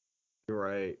idiot.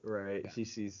 Right, right. Yeah. She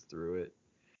sees through it.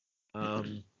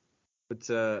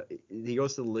 But he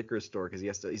goes to the liquor store because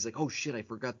he's like, oh shit, I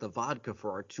forgot the vodka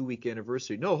for our 2 week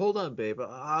anniversary. No, hold on, babe.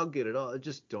 I'll get it.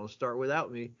 Just don't start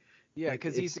without me. Yeah, Like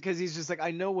it's because he's just like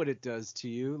I know what it does to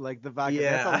you, like the vodka.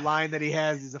 That's yeah, a line that he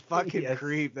has. He's a fucking yes,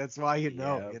 creep. That's why yeah.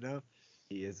 you know.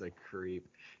 He is a creep.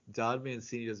 Don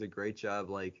Mancini does a great job.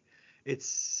 Like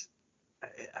it's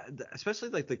especially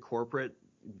like the corporate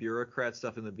bureaucrat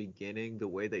stuff in the beginning, the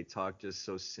way they talk just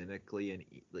so cynically and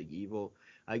like evil.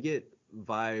 I get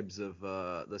vibes of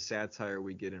the satire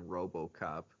we get in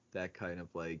RoboCop. That kind of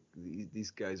like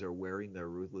these guys are wearing their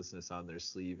ruthlessness on their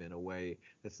sleeve in a way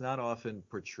that's not often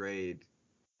portrayed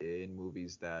in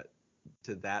movies that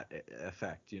to that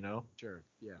effect, you know? Sure.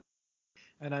 Yeah.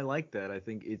 And I like that. I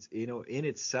think it's in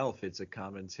itself it's a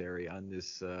commentary on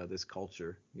this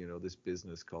culture, this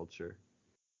business culture.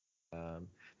 Um,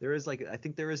 there is like I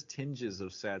think there is tinges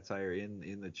of satire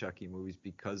in the Chucky movies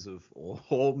because of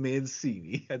old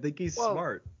Mancini. I think he's Well,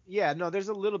 smart. yeah. No, there's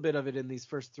a little bit of it in these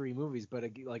first three movies, but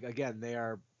like again, they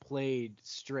are played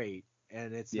straight,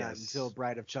 and it's not until Yes.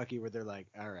 Bride of Chucky where they're like,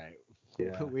 all right,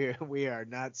 Yeah. we are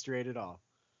not straight at all.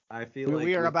 I feel We like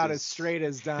are with about as this straight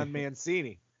as Don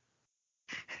Mancini.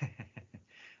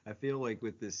 I feel like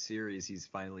with this series he's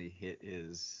finally hit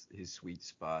his sweet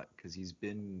spot because he's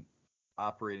been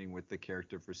operating with the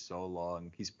character for so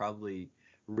long. He's probably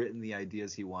written the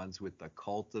ideas he wants with the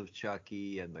cult of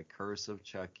Chucky and the curse of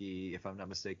Chucky. If I'm not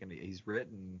mistaken, he's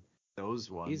written those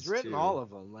He's ones written all too. of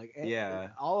them, like Yeah,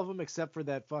 all of them except for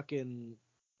that fucking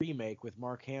remake with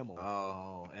Mark Hamill.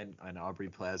 Oh, and Aubrey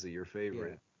Plaza, your Yeah,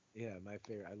 favorite. yeah, my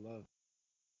favorite. I love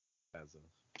Plaza.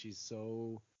 She's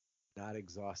so not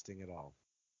exhausting at all.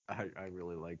 I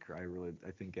really like her.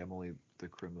 I think Emily the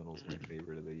Criminal's my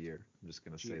favorite of the year. I'm just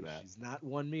gonna say that. She's not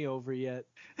won me over yet.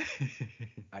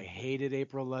 I hated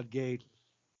April Ludgate.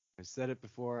 I said it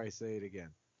before. I say it again.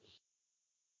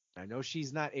 I know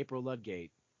she's not April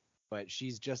Ludgate, but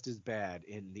she's just as bad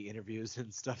in the interviews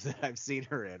and stuff that I've seen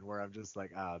her in, where I'm just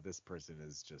like, this person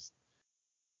is just.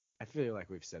 I feel like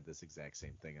we've said this exact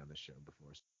same thing on the show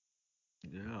before.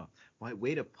 Yeah. My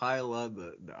way to pile on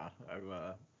the.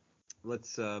 Nah,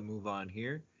 let's move on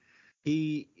here.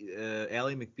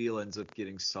 Ally McBeal ends up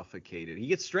getting suffocated. He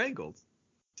gets strangled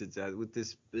to death with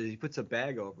this. He puts a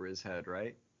bag over his head,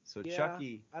 right? So Yeah,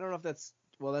 Chucky. I don't know if that's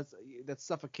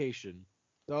suffocation.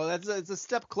 So it's a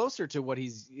step closer to what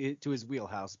he's to his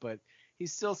wheelhouse, but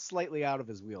he's still slightly out of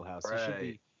his wheelhouse. He should Right.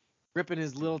 be ripping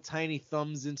his little tiny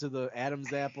thumbs into the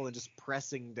Adam's apple and just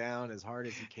pressing down as hard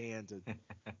as he can to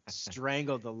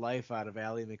strangle the life out of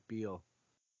Ally McBeal.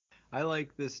 I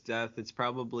like this death. It's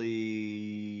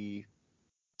probably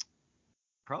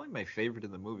my favorite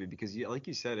in the movie because like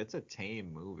you said, it's a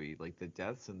tame movie. Like the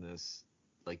deaths in this,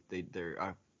 like they're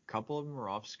a couple of them are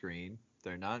off screen.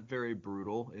 They're not very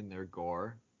brutal in their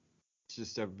gore. It's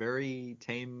just a very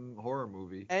tame horror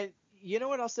movie. And you know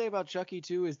what I'll say about Chucky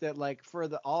too is that like for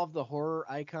the all of the horror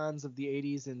icons of the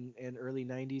 80s and early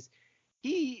 90s,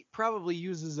 he probably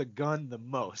uses a gun the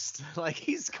most. Like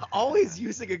he's always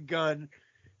using a gun, and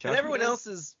Chucky everyone does? else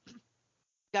has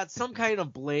got some kind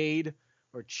of blade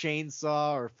or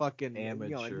chainsaw or fucking a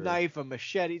Amateur. knife, a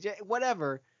machete,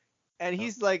 whatever. And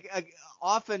he's like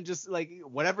often just like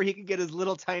whatever he can get his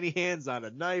little tiny hands on,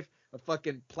 a knife, a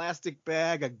fucking plastic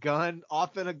bag, a gun,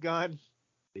 often a gun.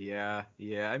 Yeah,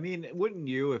 yeah. I mean, wouldn't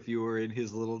you if you were in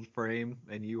his little frame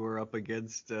and you were up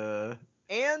against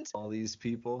And all these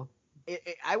people?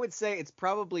 I would say it's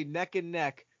probably neck and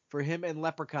neck for him and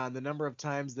Leprechaun the number of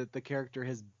times that the character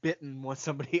has bitten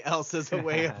somebody else as a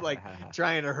way of like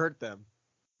trying to hurt them.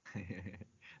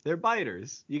 They're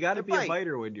biters. You got They're to be a bite.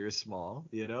 biter when you're small,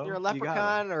 you You're know? a You gotta.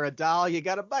 leprechaun or a doll, you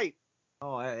got to bite.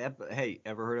 Oh, hey,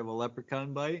 ever heard of a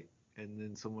leprechaun bite? And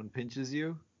then someone pinches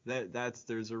you?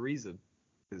 There's a reason.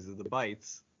 Because of the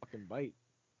bites. Fucking bite.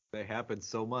 They happen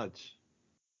so much.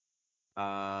 Do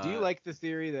you Uh, like the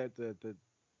theory that the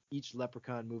each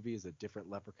Leprechaun movie is a different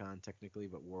Leprechaun technically,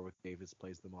 but Warwick Davis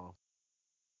plays them all?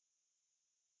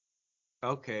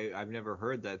 okay, I've never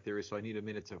heard that theory, so I need a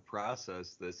minute to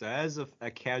process this. As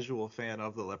a casual fan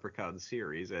of the Leprechaun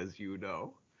series, as you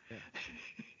know,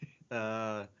 Yeah.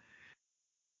 uh,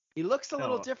 He looks a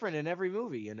little no, different in every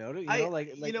movie, you know. you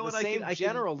Like know the what, same I can.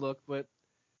 general look, but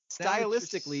Now that you're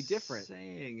stylistically different.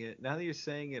 saying it, now that you're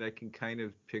saying it, I can kind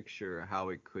of picture how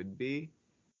it could be,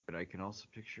 but I can also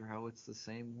picture how it's the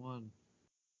same one.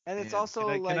 And it's Man, also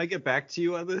can I like get back to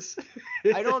you on this?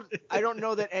 I don't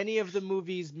know that any of the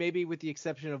movies, maybe with the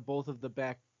exception of both of the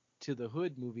Back to the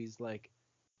Hood movies, like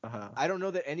Uh-huh. I don't know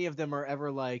that any of them are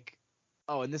ever like,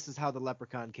 oh, and this is how the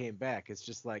leprechaun came back. It's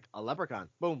just like a leprechaun,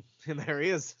 boom, and there he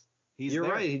is. He's You're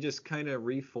there. right. He just kind of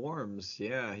reforms.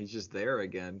 Yeah, he's just there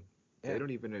again. They Yeah.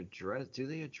 don't even address. Do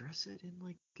they address it in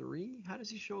like three? How does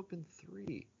he show up in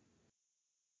three?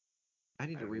 I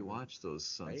need I to don't even. rewatch those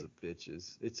sons Right? of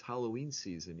bitches. It's Halloween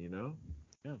season, you know.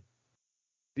 Yeah.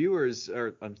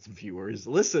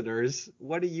 Listeners,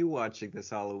 what are you watching this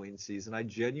Halloween season? I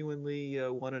genuinely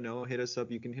want to know. Hit us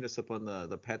up. You can hit us up on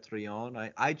the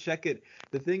Patreon. I check it.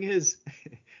 The thing is,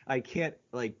 I can't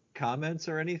like comments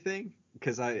or anything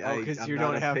because Oh, because I'm you not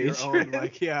don't a have your own patron.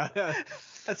 like yeah.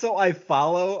 So I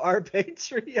follow our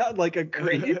Patreon like a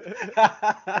creep.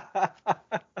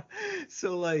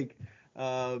 So like,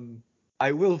 um,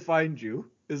 I will find you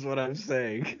is what I'm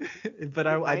saying. But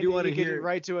I do want to You can hear.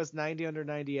 write to us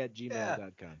 90under90 at Yeah.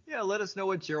 gmail.com. Yeah, let us know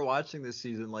what you're watching this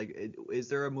season. Like, is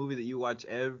there a movie that you watch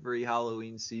every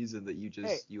Halloween season that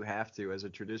Hey, you have to as a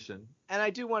tradition? and I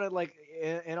do want to like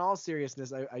in all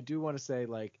seriousness, I do want to say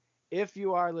like if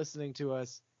you are listening to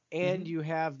us and Hmm. you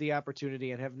have the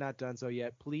opportunity and have not done so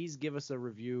yet, please give us a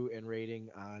review and rating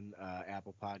on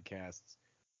Apple Podcasts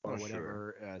or Oh, sure.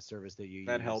 whatever service that you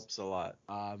That use. helps a lot.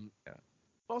 Um, Yeah.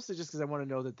 Mostly just because I want to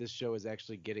know that this show is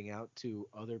actually getting out to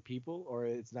other people, or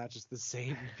it's not just the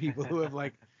same people who have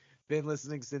like been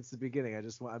listening since the beginning.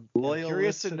 I'm Loyal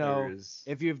curious to know listeners.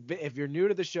 if you're new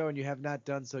to the show and you have not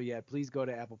done so yet, please go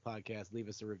to Apple Podcasts, leave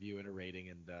us a review and a rating,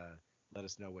 and let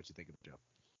us know what you think of the show.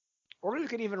 Or you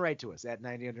can even write to us at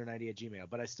 90under90 at gmail.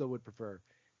 But I still would prefer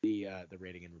the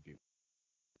rating and review.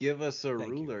 Give us a Thank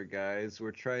you. ruler, guys.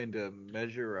 We're trying to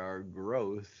measure our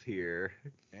growth here.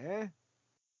 Eh?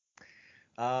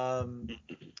 Um,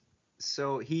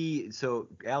 so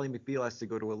Ally McBeal has to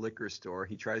go to a liquor store.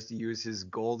 He tries to use his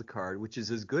gold card, which is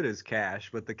as good as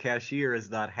cash, but the cashier is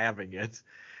not having it.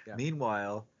 Yeah.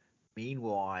 Meanwhile,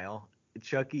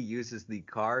 Chucky uses the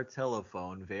car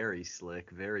telephone, very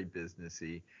slick, very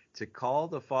businessy, to call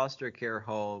the foster care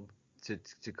home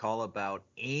to call about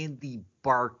Andy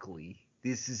Barkley.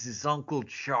 This is his Uncle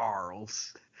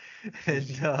Charles. And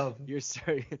You're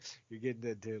getting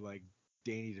into like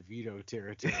Danny DeVito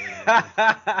territory.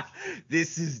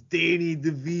 this is Danny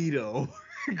DeVito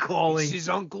calling This is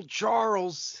Uncle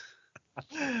Charles.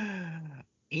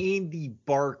 Andy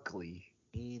Barkley.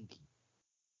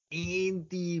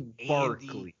 Andy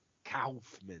Barkley.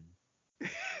 Kaufman.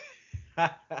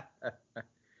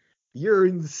 You're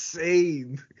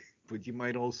insane, but you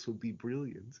might also be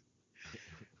brilliant.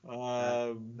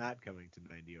 Not coming to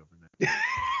 90 over 90.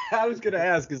 I was gonna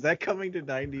ask, is that coming to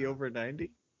 90 over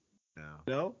 90? No.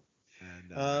 No?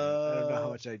 And I don't know how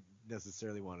much I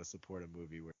necessarily want to support a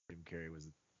movie where Jim Carrey was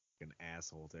an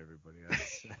asshole to everybody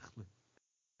else.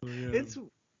 It's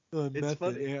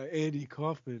funny. Andy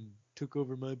Kaufman took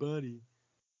over my body.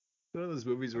 One of those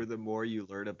movies where the more you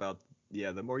learn about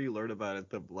it,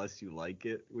 the less you like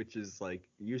it, which is like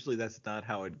usually that's not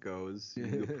how it goes.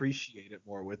 You appreciate it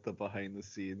more with the behind the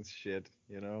scenes shit,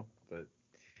 you know? But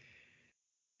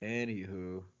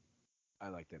anywho, I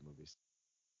like that movie.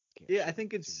 yeah, I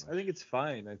think it's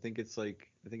fine. I think it's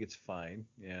fine.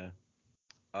 Yeah.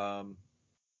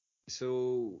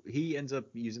 So he ends up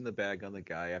using the bag on the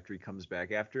guy after he comes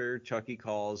back. After Chucky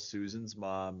calls Susan's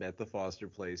mom at the foster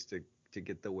place to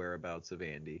get the whereabouts of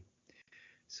Andy.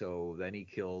 So then he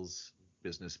kills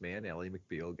businessman Ally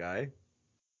McBeal guy.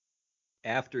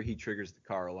 After he triggers the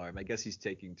car alarm, I guess he's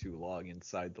taking too long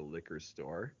inside the liquor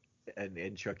store,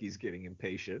 and Chucky's getting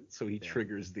impatient, so he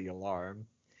triggers the alarm.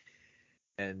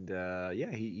 And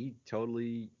he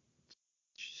totally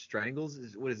strangles.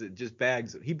 What is it? Just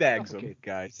bags him. He bags him,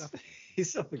 guys. He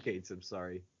suffocates him.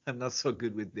 Sorry, I'm not so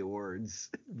good with the words,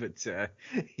 but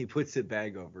he puts a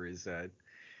bag over his head.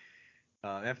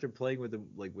 After playing with him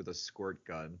like with a squirt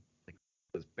gun, like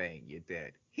goes bang, you're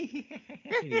dead. He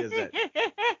does that.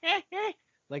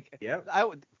 Like, yep.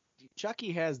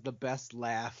 Chucky has the best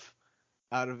laugh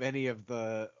out of any of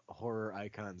the horror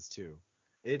icons too.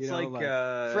 It's like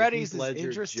Freddy's Heath Ledger, is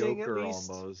interesting Joker at least.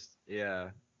 almost. Yeah.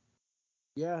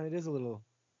 Yeah, it is a little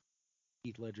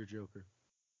Heath Ledger Joker.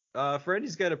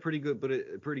 Freddy's got a pretty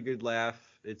good laugh.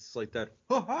 It's like that.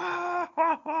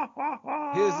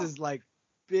 His is like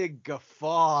big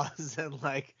guffaws and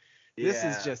like this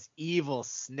is just evil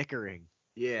snickering.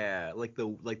 Yeah, like the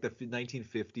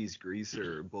 1950s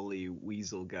greaser bully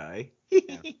weasel guy.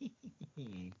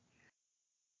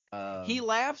 He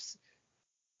laughs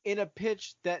in a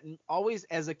pitch that always,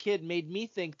 as a kid, made me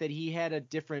think that he had a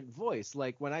different voice.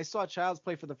 Like when I saw Child's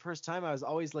Play for the first time, I was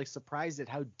always like surprised at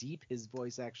how deep his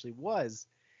voice actually was.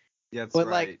 Yeah, that's but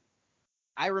right. Like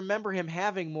I remember him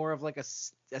having more of like a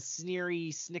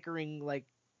sneery, snickering, like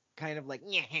kind of like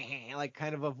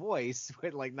kind of a voice.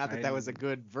 Like not that was a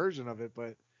good version of it,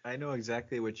 but I know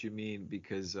exactly what you mean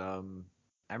because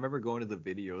I remember going to the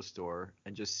video store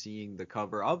and just seeing the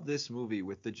cover of this movie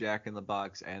with the Jack in the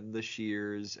Box and the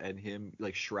shears and him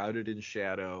like shrouded in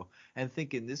shadow and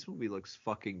thinking this movie looks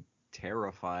fucking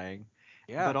terrifying.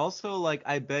 Yeah. But also like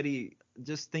I bet he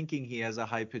just thinking he has a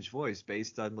high pitched voice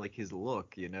based on like his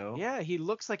look, you know? Yeah, he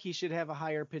looks like he should have a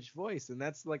higher pitched voice, and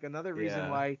that's like another reason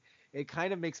why it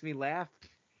kind of makes me laugh.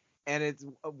 And it's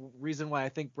a reason why I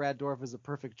think Brad Dourif is a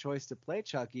perfect choice to play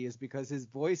Chucky is because his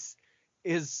voice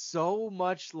is so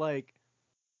much like,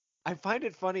 I find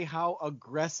it funny how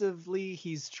aggressively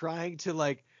he's trying to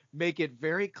like make it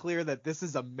very clear that this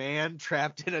is a man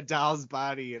trapped in a doll's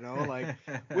body, you know, like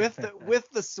with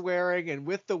the swearing and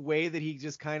with the way that he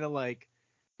just kind of like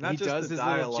he does his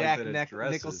little Jack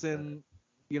Nicholson,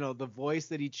 you know, the voice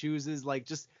that he chooses, like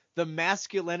just the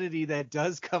masculinity that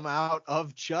does come out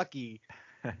of Chucky.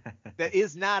 That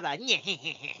is not a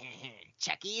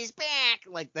Chucky is back,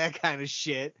 like that kind of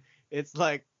shit. It's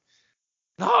like,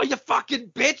 oh, you fucking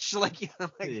bitch! Like, you know,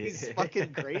 like he's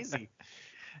fucking crazy.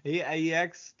 He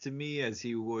acts to me as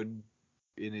he would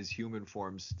in his human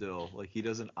form still. Like he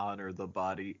doesn't honor the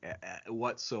body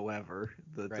whatsoever.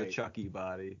 The Chucky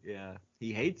body. Yeah,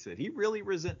 he hates it. He really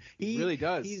He really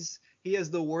does. He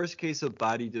has the worst case of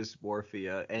body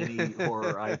dysmorphia any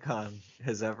horror icon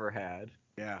has ever had.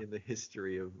 Yeah. In the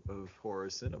history of horror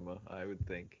cinema, I would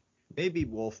think. Maybe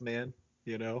Wolfman,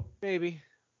 you know? Maybe.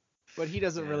 But he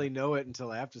doesn't really know it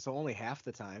until after, so only half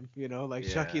the time, you know? Like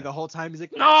Chucky the whole time he's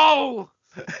like, no!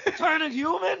 Turn it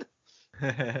human!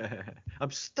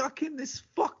 I'm stuck in this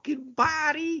fucking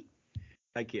body!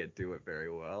 I can't do it very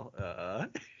well,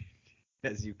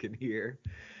 as you can hear.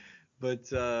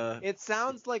 But It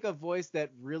sounds like a voice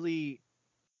that really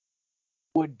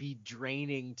would be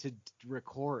draining to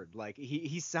record. Like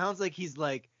he sounds like he's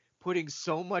like putting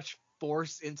so much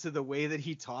force into the way that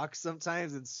he talks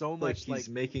sometimes, and so like much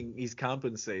like he's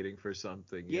compensating for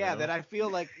something, you yeah, know? that I feel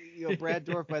like Brad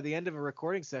Dorff by the end of a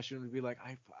recording session would be like,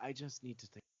 I just need to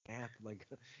take a nap. Like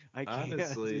I can't.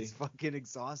 It's Honestly. fucking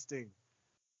exhausting.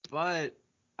 But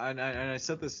and I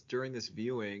said this during this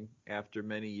viewing after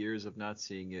many years of not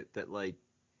seeing it that like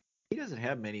he doesn't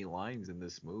have many lines in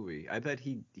this movie. I bet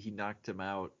he knocked him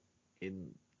out in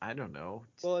I don't know.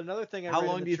 Well, another thing I How read in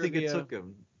long the do you think it trivia, took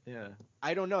him? Yeah.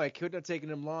 I don't know. It couldn't have taken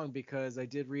him long because I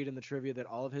did read in the trivia that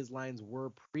all of his lines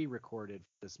were pre-recorded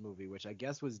for this movie, which I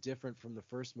guess was different from the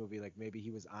first movie. Like maybe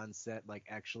he was on set, like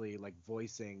actually like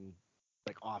voicing,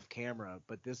 like off camera.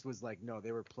 But this was like no,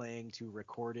 they were playing to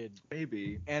recorded.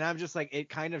 Maybe. And I'm just like, it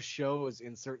kind of shows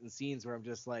in certain scenes where I'm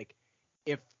just like,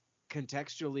 if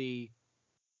contextually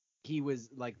he was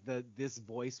like this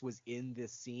voice was in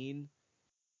this scene,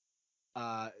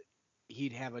 uh,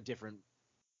 he'd have a different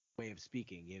way of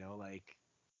speaking, like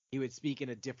he would speak in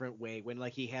a different way when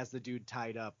like he has the dude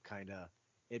tied up kind of.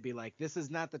 It'd be like this is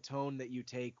not the tone that you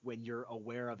take when you're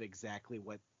aware of exactly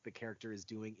what the character is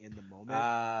doing in the moment. It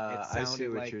I see sounded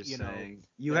what like, you're saying.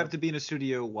 You it, have to be in a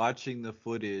studio watching the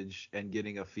footage and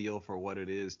getting a feel for what it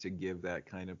is to give that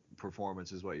kind of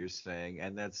performance, is what you're saying,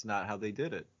 and that's not how they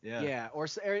did it. Yeah. yeah, or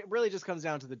it really just comes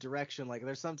down to the direction. Like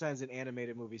there's sometimes in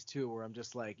animated movies too where I'm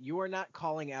just like, you are not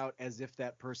calling out as if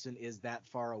that person is that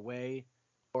far away,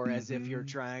 or as if you're Hmm.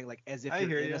 trying, like as if I you're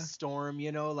hear in a you. storm,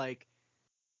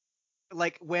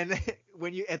 like when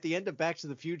when you at the end of Back to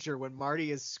the Future when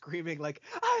Marty is screaming like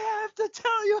I have to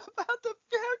tell you about the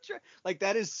future, like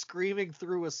that is screaming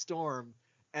through a storm.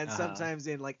 And Uh-huh. sometimes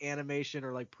in like animation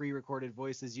or like pre-recorded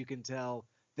voices you can tell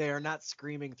they are not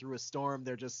screaming through a storm,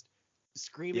 they're just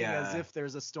screaming as Yeah. if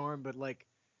there's a storm, but like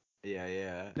Yeah,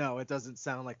 yeah. no, it doesn't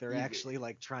sound like they're You, actually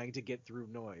like trying to get through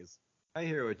noise. I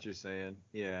hear what you're saying.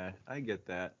 Yeah, I get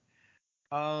that.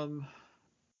 Um,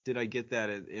 did I get that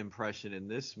impression in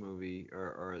this movie,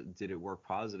 or did it work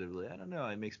positively? I don't know.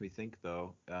 It makes me think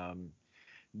though.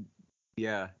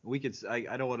 Yeah, we could. I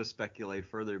don't want to speculate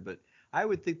further, but I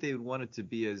would think they would want it to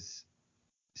be as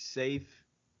safe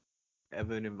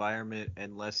of an environment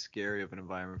and less scary of an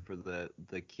environment for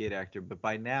the kid actor. But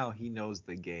by now he knows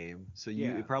the game, so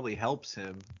Yeah. it probably helps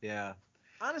him. Yeah.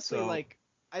 Honestly, So like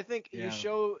I think you yeah.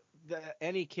 show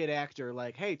any kid actor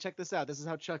like, hey, check this out. This is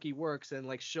how Chucky works, and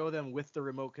like show them with the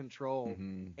remote control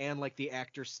Hmm. and like the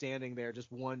actor standing there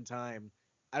just one time.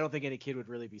 I don't think any kid would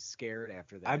really be scared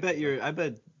after I that. bet 'Cause, like your I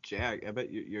bet Jack. I bet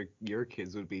your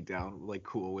kids would be down like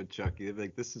cool with Chucky. They'd be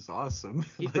like, this is awesome.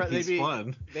 Like they'd he's be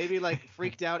fun. maybe like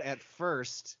freaked out at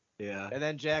first, Yeah. and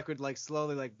then Jack would like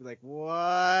slowly like be like,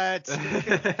 what?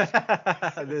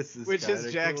 This is Which kind is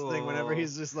of Jack's thing whenever cool.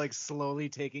 he's just like slowly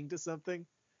taking to something.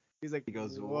 He's like, He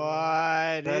goes, what?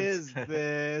 what That's is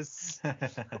this?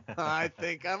 I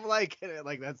think I'm liking it.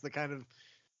 Like that's the kind of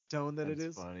tone that it that's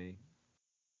is. funny.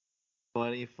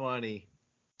 Funny, funny.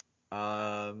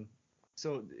 Um,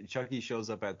 so Chucky shows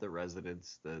up at the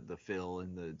residence, the Phil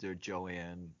and the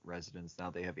Joanne residence. Now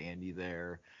they have Andy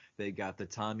there. They got the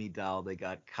Tommy doll. They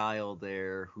got Kyle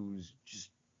there, who's just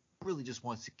really just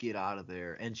wants to get out of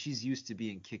there, and she's used to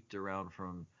being kicked around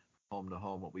from home to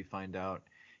home. What we find out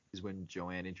is when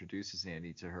Joanne introduces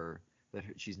Andy to her that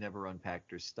she's never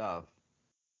unpacked her stuff.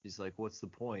 She's like, "What's the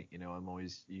point? I'm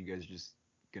always you guys are just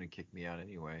gonna kick me out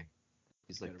anyway."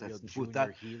 He's He's got like, a real "That's with Junior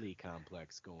that." Healy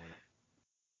complex going on.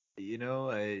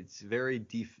 It's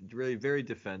really very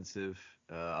defensive,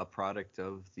 a product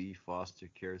of the foster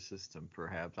care system,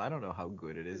 perhaps. I don't know how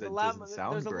good it is. It doesn't There's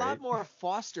sound a lot great. more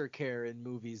foster care in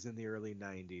movies in the early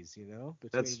 90s, That's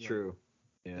between like true.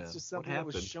 it's Yeah. just What something that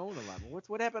was happened? shown a lot more.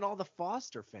 What happened to all the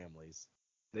foster families?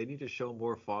 They need to show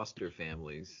more foster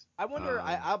families. I wonder,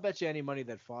 I'll bet you any money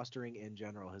that fostering in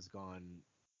general has gone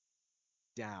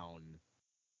down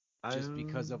just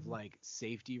because of I'm like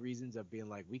safety reasons of being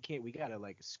like we gotta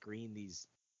like screen these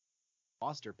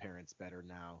foster parents better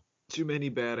now. too many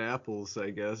bad apples, I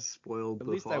guess, spoiled At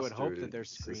the least I would hope foster that they're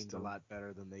screened a system. lot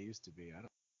better than they used to be. I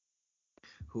don't.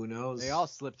 Who They knows? all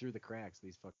slip through the cracks.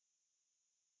 These fucking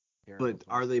terrible But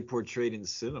are they foster. portrayed in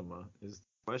cinema is the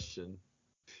question.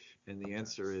 And the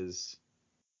answer Sometimes, is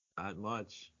not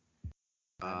much.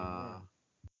 not anymore. Uh,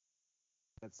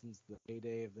 That's since the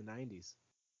heyday of the '90s.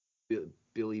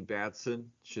 Billy Batson,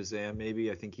 Shazam,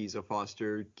 maybe. I think he's a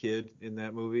foster kid in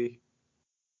that movie.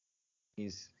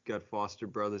 He's got foster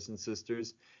brothers and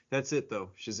sisters. That's it,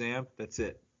 though. Shazam, that's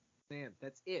it. Man,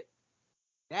 that's it.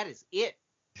 That is it.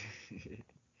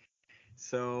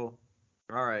 So,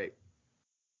 all right.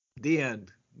 The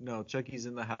end. No, Chucky's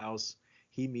in the house.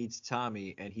 He meets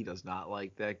Tommy, and he does not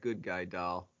like that good guy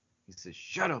doll. He says,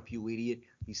 "Shut up, you idiot!"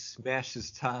 He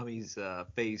smashes Tommy's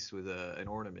face with an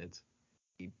ornament.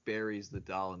 He buries the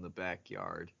doll in the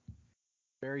backyard.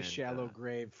 Very And shallow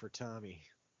grave for Tommy.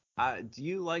 do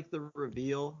you like the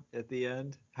reveal at the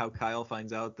end? How Kyle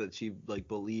finds out that she like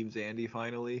believes Andy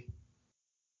finally?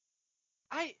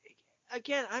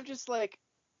 I'm just like,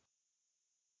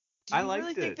 do I you really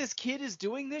liked think it. this kid is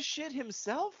doing this shit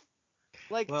himself?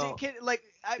 Like, Well, you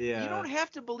yeah. don't have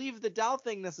to believe the doll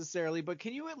thing necessarily, but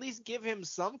can you at least give him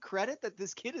some credit that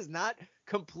this kid is not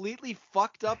completely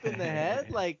fucked up in the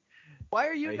head? Like, why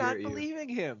are you I hear not you. believing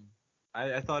him?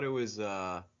 I thought it was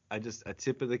I just a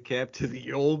tip of the cap to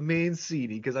the old man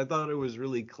Seedy because I thought it was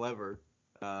really clever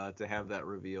to have that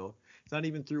reveal. It's not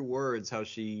even through words how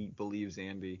she believes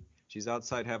Andy. She's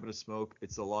outside having a smoke.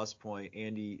 It's the lost point.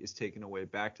 Andy is taken away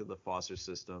back to the foster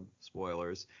system.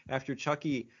 Spoilers. After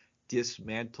Chucky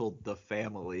dismantled the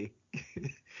family,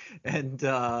 and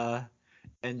uh,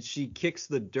 and she kicks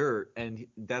the dirt, and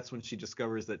that's when she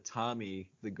discovers that Tommy,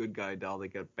 the good guy doll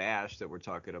that got bashed that we're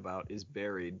talking about, is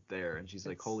buried there, and she's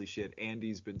like, It's "Holy shit,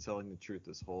 Andy's been telling the truth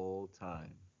this whole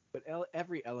time." But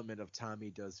every element of Tommy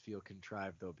does feel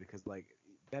contrived though, because like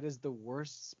that is the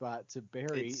worst spot to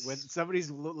bury when It's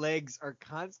somebody's legs are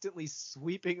constantly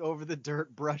sweeping over the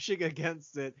dirt, brushing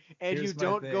against it, and you Here's my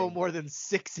don't go thing. more than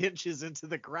 6 inches into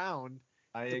the ground.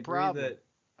 I It's a agree problem. that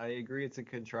I agree it's a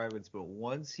contrivance, but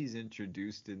once he's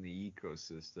introduced in the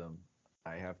ecosystem,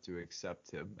 I have to accept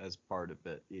him as part of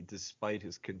it, despite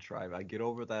his contrive. I get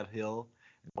over that hill,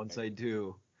 and once Right. I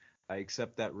do, I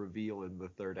accept that reveal in the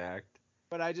third act.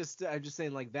 But I'm just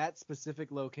saying like that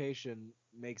specific location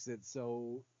makes it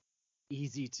so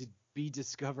easy to be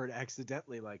discovered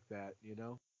accidentally like that, you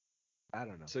know? I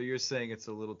don't know. So you're saying it's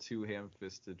a little too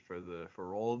ham-fisted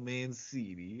for old man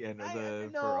Seedy and the for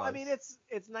No, I mean us.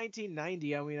 it's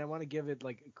 1990. I mean, I want to give it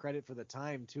like credit for the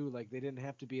time too. Like they didn't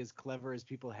have to be as clever as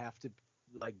people have to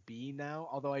like be now.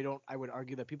 Although I would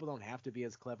argue that people don't have to be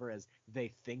as clever as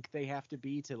they think they have to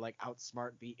be to like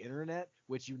outsmart the internet,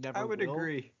 which you I never would will.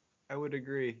 agree. I would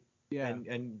agree. Yeah.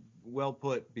 And well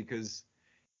put because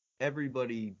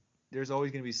everybody there's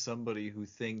always going to be somebody who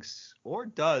thinks or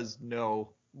does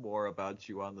know more about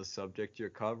you on the subject you're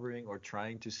covering or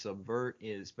trying to subvert,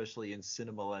 especially in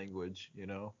cinema language, you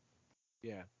know?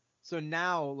 Yeah. So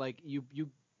now like you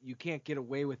can't get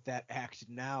away with that act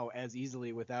now as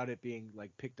easily without it being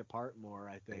like picked apart more,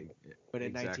 I think. E- But in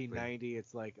Exactly. 1990,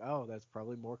 it's like, oh, that's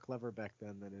probably more clever back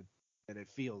then than it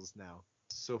feels now.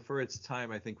 So for its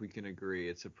time, I think we can agree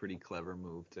it's a pretty clever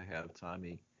move to have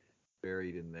Tommy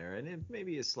buried in there, and it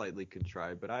maybe is slightly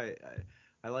contrived, but I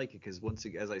like it because once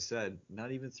again, as I said,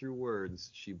 not even through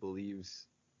words she believes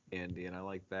Andy, and I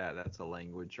like that. That's a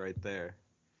language right there.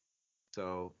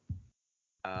 So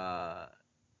uh,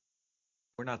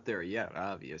 we're not there yet,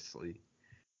 obviously.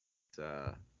 It's,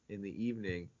 in the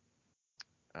evening,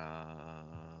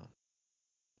 uh,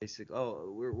 basically,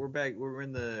 oh, we're back. We're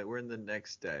in the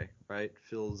next day, right?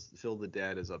 Phil the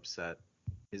dad is upset.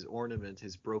 His ornament,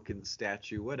 his broken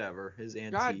statue, whatever, his God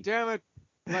antique. damn it.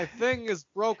 My thing is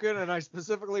broken and I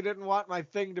specifically didn't want my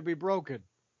thing to be broken.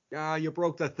 Ah, you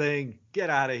broke the thing. Get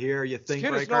out of here, you This thing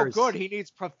kid is no good. breakers. He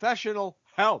needs professional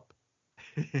help.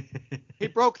 He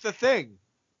broke the thing.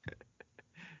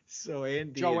 So Andy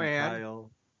and Joanne.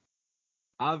 Kyle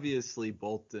obviously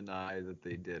both deny that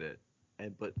they did it.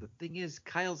 And but the thing is,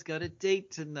 Kyle's got a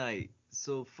date tonight.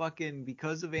 So fucking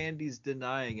because of Andy's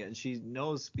denying it, and she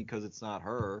knows because it's not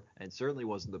her, and certainly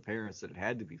wasn't the parents that it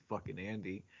had to be fucking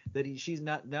Andy. That she's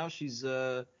not now. She's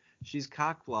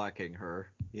cock blocking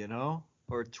her, you know,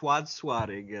 or twat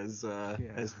swatting Yeah.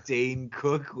 as Dane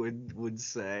Cook would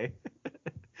say.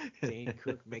 Dane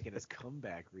Cook making his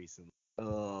comeback recently.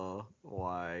 Oh,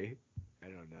 why? I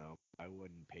don't know. I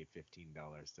wouldn't pay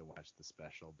 $15 to watch the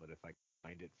special, but if I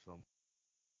find it film.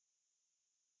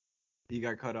 You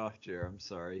got cut off, Jer. I'm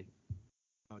sorry.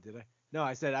 Oh, did I? No,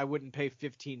 I said I wouldn't pay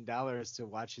 $15 to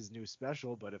watch his new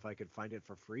special, but if I could find it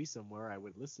for free somewhere, I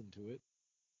would listen to it.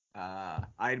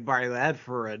 I'd buy that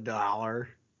for $1.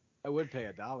 I would pay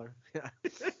 $1.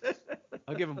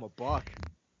 I'll give him $1.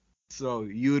 So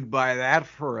you'd buy that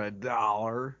for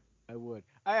 $1. I would.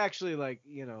 I actually like,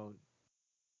 I I'm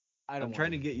don't want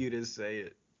trying to. to get you to say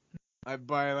it. I'd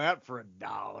buy that for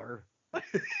 $1.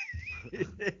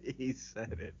 He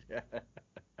said it.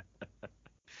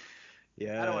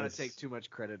 I don't want to take Yes. too much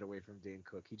credit away from Dane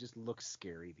Cook. He just looks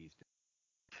scary these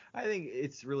days. I think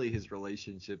it's really his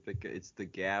relationship. It's the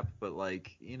gap, but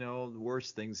like,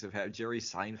 worse things have happened. Jerry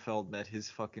Seinfeld met his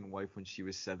fucking wife when she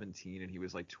was 17 and he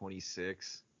was like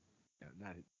 26. Yeah,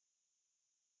 not.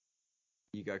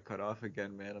 You got cut off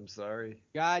again, man. I'm sorry.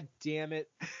 God damn it.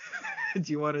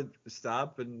 Do you want to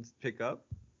stop and pick up?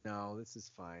 No, this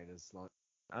is fine. As long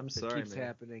I'm as it sorry, keeps man.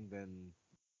 happening, then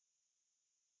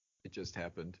It just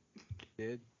happened. it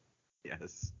did.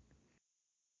 Yes.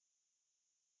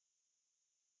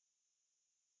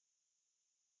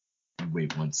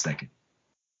 Wait 1 second.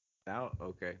 Now,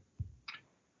 okay.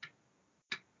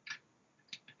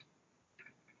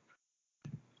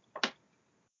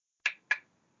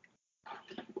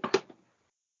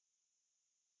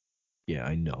 Yeah,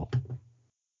 I know.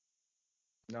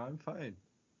 No, I'm fine.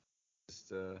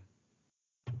 Just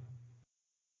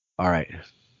All right.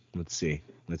 Let's see.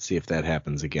 Let's see if that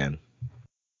happens again.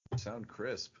 sound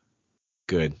crisp.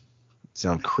 Good.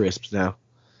 Sound crisp now.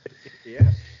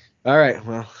 Yeah. All right.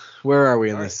 Well, where are we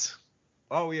in All right. this?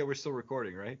 Oh yeah, we're still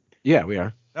recording, right? Yeah, we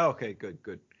are. Oh, okay,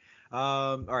 good.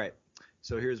 All right.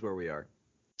 So here's where we are.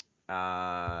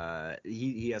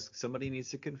 He asks, somebody needs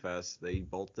to confess. They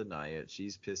both deny it.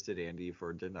 She's pissed at Andy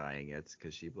for denying it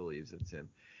because she believes it's him.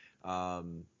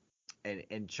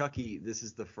 And Chucky, this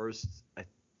is the first, I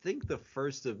think the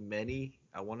first of many.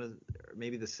 I want to,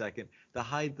 maybe the second, the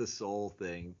hide the soul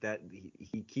thing that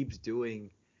he keeps doing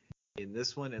in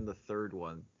this one and the third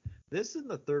one. This and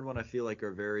the third one I feel like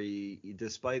are very,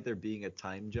 despite there being a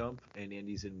time jump and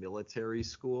Andy's in military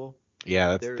school.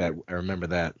 Yeah, that's that. I remember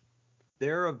that.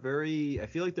 They're I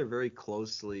feel like they're very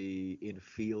closely in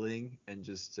feeling and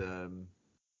just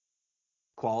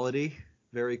quality,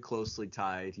 very closely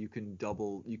tied. You can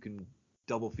double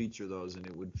feature those and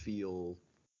it would feel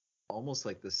almost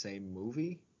like the same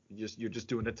movie. You're just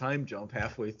doing a time jump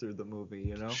halfway through the movie,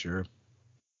 you know? Sure.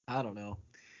 I don't know.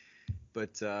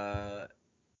 But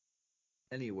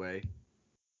anyway,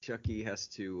 Chucky has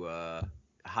to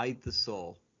hide the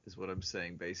soul, is what I'm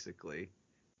saying basically.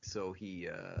 So he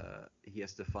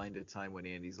has to find a time when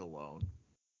Andy's alone,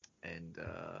 and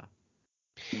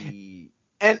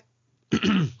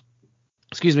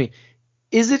excuse me,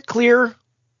 is it clear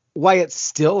why it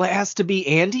still has to be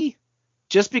Andy?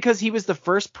 Just because he was the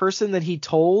first person that he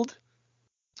told?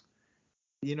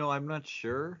 I'm not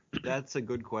sure. That's a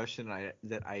good question.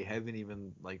 That I haven't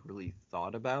even like really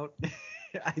thought about.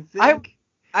 I think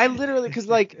I literally, because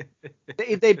like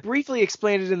they briefly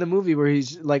explained it in the movie where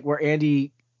he's like where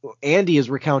Andy is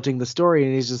recounting the story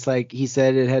and he's just like, he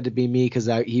said it had to be me because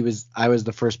I was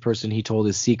the first person he told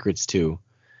his secrets to,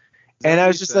 and I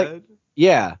was just like,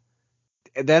 yeah,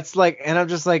 that's like, and I'm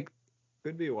just like,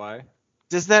 could be why.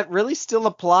 Does that really still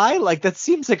apply? Like that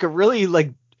seems like a really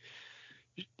like,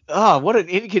 oh, what an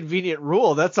inconvenient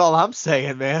rule. That's all I'm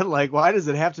saying, man. Like, why does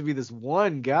it have to be this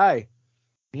one guy,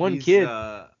 kid?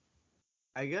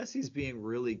 I guess he's being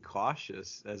really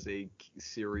cautious as a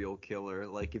serial killer.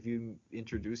 Like, if you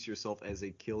introduce yourself as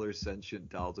a killer sentient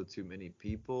doll to too many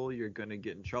people, you're going to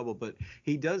get in trouble. But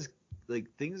he does, like,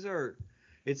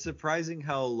 it's surprising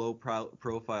how low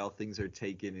profile things are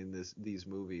taken in these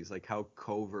movies. Like, how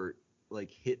covert,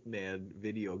 like, Hitman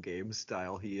video game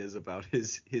style he is about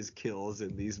his kills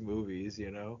in these movies,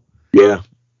 you know? Yeah.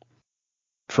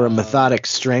 For a methodic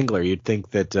strangler, you'd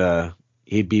think that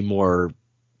he'd be more,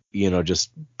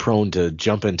 just prone to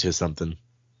jump into something.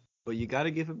 But you got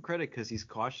to give him credit because he's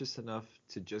cautious enough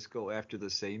to just go after the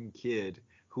same kid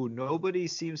who nobody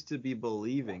seems to be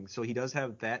believing. So he does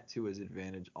have that to his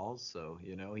advantage also,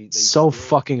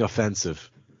 fucking offensive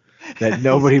that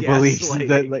nobody believes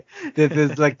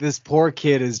that this poor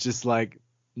kid is just like,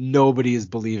 nobody is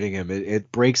believing him.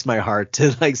 It breaks my heart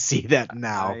to like see that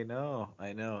now.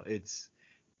 I know.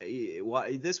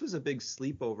 This was a big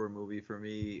sleepover movie for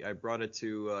me. I brought it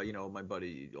to my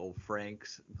buddy old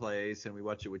Frank's place, and we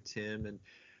watched it with Tim.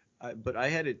 But I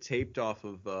had it taped off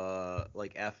of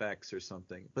like FX or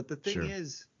something. But the thing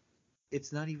is,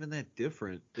 it's not even that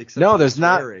different. No, there's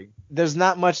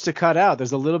not much to cut out.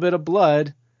 There's a little bit of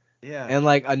blood, and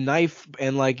like a knife,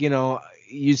 and like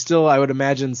you still, I would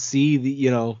imagine, see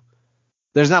the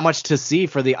there's not much to see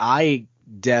for the eye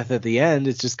death at the end.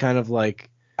 It's just kind of like.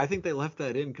 I think they left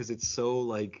that in because it's so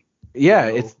like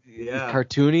it's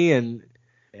cartoony and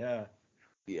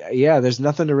there's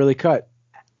nothing to really cut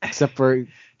except for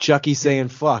Chucky saying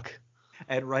fuck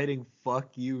and writing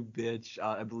 "fuck you, bitch"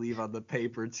 I believe on the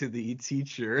paper to the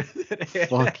teacher.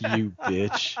 Fuck you,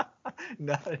 bitch.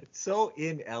 No, it's so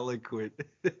ineloquent.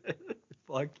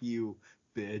 Fuck you,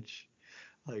 bitch.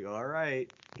 Like, all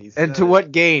right. And to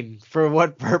what gain? For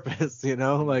what purpose? Like.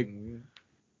 Mm-hmm.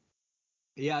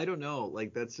 Yeah, I don't know.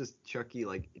 Like, that's just Chucky.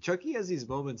 Like, Chucky has these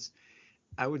moments.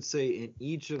 I would say in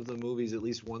each of the movies, at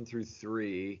least 1 through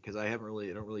 3, because I don't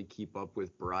really keep up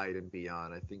with Bride and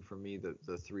Beyond. I think for me,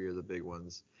 the three are the big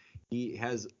ones. He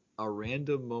has a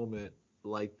random moment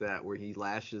like that where he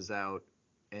lashes out,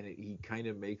 and he kind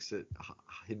of makes it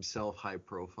himself high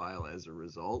profile as a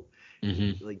result.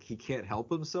 Mm-hmm. Like he can't help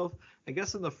himself. I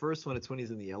guess in the first one, it's when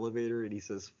he's in the elevator and he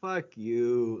says "fuck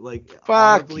you," like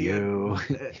Fuck you.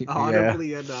 Yeah.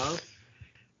 audibly enough.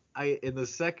 I in the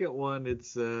second one,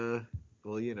 it's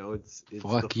well, it's the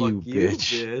Fuck fuck you, you,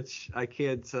 bitch. bitch. I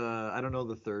can't I don't know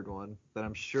the third one, but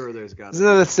I'm sure there's got to Isn't be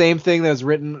that the one. same thing that was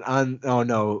written on? Oh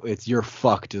no, it's "you're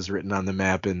fucked" is written on the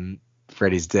map in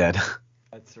Freddy's Dead.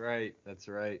 That's right. That's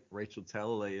right. Rachel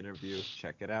Talalay interview.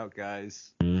 Check it out,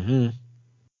 guys. Mm-hmm.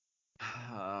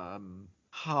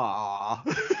 Ha.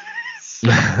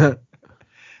 So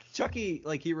Chucky,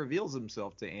 like he reveals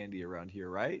himself to Andy around here,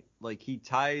 right? Like he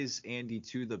ties Andy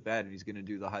to the bed and he's gonna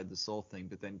do the hide the soul thing,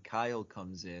 but then Kyle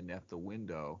comes in at the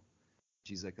window.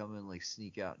 She's like, I'm gonna like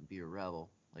sneak out and be a rebel,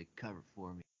 like cover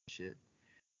for me, and shit.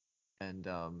 And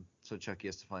so Chucky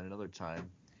has to find another time.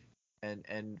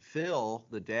 And Phil,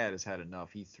 the dad, has had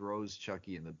enough. He throws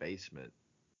Chucky in the basement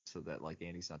so that like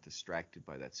Andy's not distracted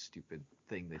by that stupid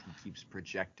thing that he keeps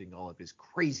projecting all of his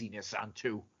craziness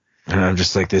onto. And I'm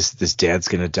just like, this dad's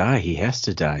gonna die. He has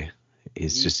to die.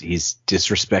 He's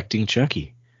disrespecting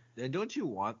Chucky. And don't you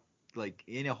want like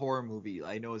in a horror movie?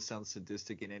 I know it sounds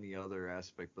sadistic in any other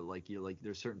aspect, but like you're like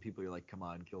there's certain people you're like, come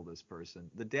on, kill this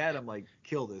person. The dad, I'm like,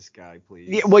 kill this guy, please.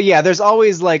 Yeah, well, yeah. There's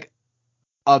always like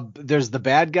there's the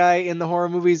bad guy in the horror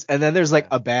movies, and then there's like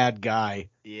a bad guy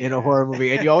in a horror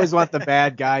movie, and you always want the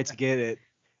bad guy to get it.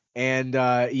 And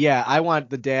yeah, I want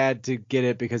the dad to get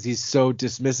it because he's so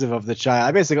dismissive of the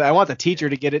child. I want the teacher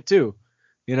to get it too.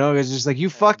 You know, it's just like you're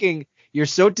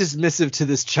so dismissive to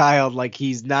this child, like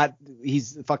he's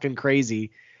fucking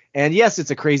crazy. And yes,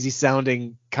 it's a crazy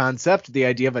sounding concept, the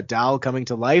idea of a doll coming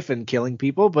to life and killing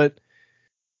people, but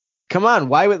come on,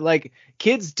 why would like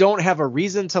kids don't have a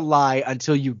reason to lie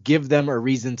until you give them a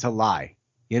reason to lie,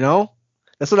 you know?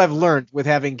 That's what I've learned with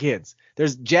having kids.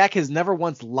 Jack has never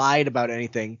once lied about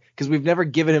anything because we've never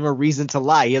given him a reason to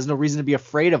lie. He has no reason to be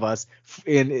afraid of us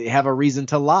and have a reason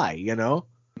to lie, you know?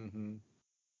 Mm-hmm.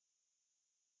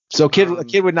 So a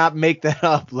kid would not make that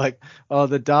up like, oh,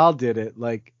 the doll did it.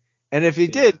 Like, and if he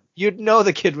did, you'd know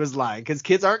the kid was lying because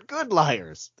kids aren't good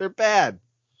liars. They're bad.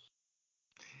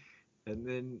 And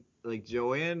then like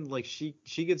Joanne, like she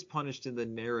gets punished in the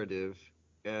narrative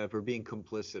for being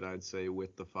complicit, I'd say,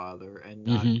 with the father and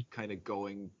not kind of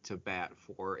going to bat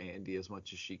for Andy as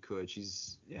much as she could.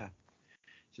 She's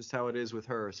just how it is with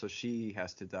her. So she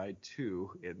has to die too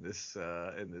in this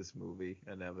movie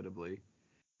inevitably.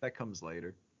 That comes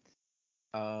later.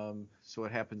 So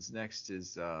what happens next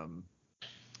is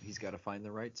he's got to find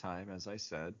the right time, as I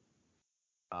said.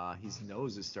 His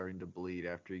nose is starting to bleed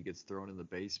after he gets thrown in the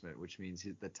basement, which means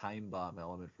the time bomb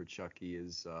element for Chucky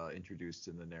is introduced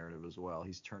in the narrative as well.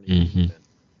 He's turning human.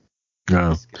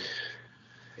 Oh.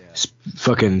 Yeah.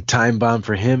 Fucking time bomb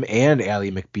for him and Ally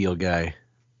McBeal guy.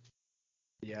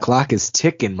 Yeah. Clock is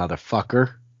ticking,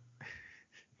 motherfucker.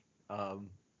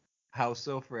 How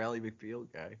so for Ally McBeal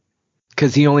guy?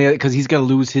 Because he's gonna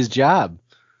lose his job.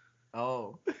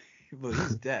 Oh. Well,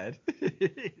 he's dead.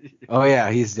 Oh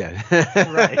yeah, he's dead.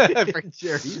 Right. For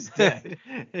sure, he's dead.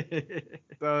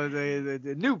 So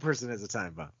the new person has a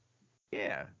time bomb.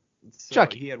 Yeah. So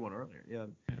Chucky. He had one earlier. Yeah.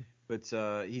 But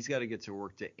he's got to get to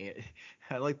work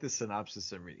I like the synopsis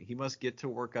I'm reading. He must get to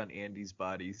work on Andy's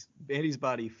body. Andy's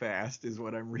body fast is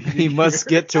what I'm reading. He must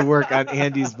get to work on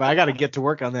Andy's body. I got to get to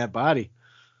work on that body.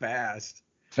 Fast.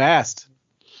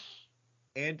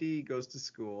 Andy goes to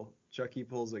school. Chucky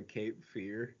pulls a Cape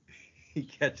Fear. He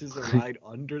catches a ride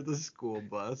under the school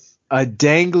bus. A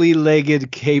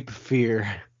dangly-legged Cape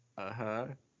Fear. Uh-huh.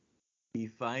 He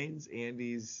finds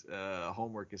Andy's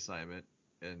homework assignment,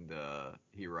 and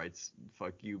he writes,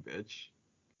 "Fuck you, bitch."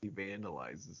 He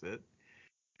vandalizes it.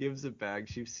 Gives it back.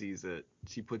 She sees it.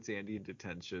 She puts Andy in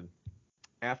detention.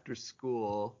 After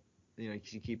school,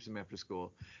 she keeps him after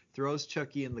school. Throws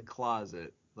Chucky in the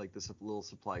closet, like this little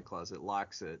supply closet,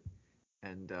 locks it,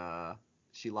 and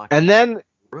she locks him in the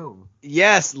room.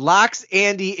 Yes, locks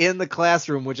Andy in the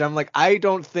classroom, which I'm like, I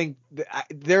don't think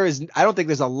there's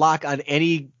a lock on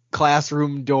any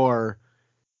classroom door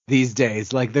these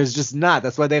days. Like, there's just not.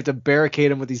 That's why they have to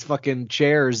barricade him with these fucking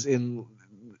chairs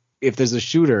if there's a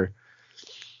shooter.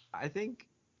 I think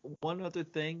one other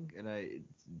thing, and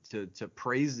to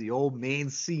praise the old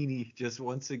Mancini just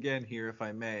once again here, if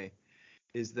I may,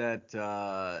 is that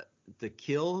the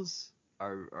kills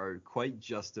are quite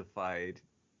justified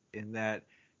in that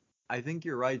I think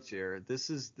you're right, Jared. This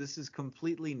is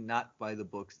completely not by the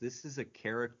books. This is a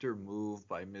character move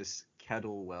by Miss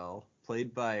Kettlewell,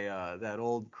 played by that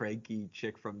old cranky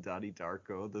chick from Donnie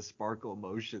Darko, the Sparkle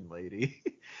Motion lady.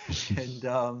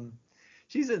 And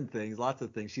she's in things, lots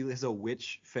of things. She has a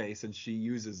witch face and she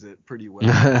uses it pretty well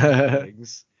in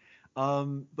things.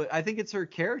 But I think it's her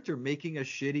character making a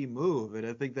shitty move, and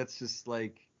I think that's just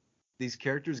like these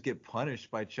characters get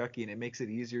punished by Chucky, and it makes it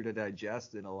easier to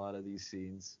digest in a lot of these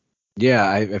scenes. Yeah,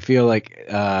 I feel like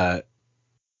the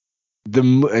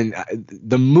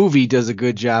movie does a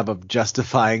good job of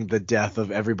justifying the death of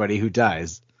everybody who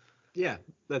dies. Yeah,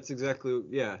 that's exactly,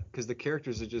 yeah, because the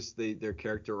characters are just they're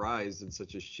characterized in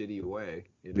such a shitty way.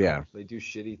 You know? Yeah. They do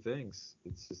shitty things.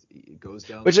 It's just it goes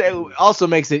down. Which also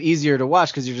makes it easier to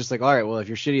watch because you're just like, all right, well, if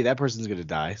you're shitty, that person's gonna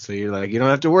die, so you're like, you don't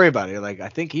have to worry about it. You're like, I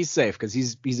think he's safe because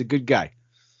he's a good guy.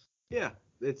 Yeah,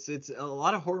 it's a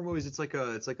lot of horror movies. It's like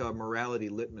a morality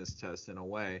litmus test in a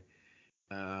way.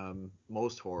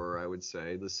 Most horror, I would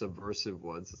say, the subversive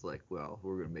ones is like, well,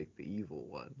 we're gonna make the evil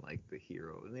one like the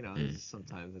hero. You know,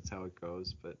 sometimes that's how it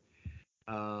goes. But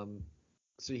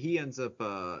so he ends up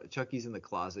Chucky's in the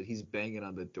closet. He's banging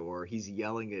on the door. He's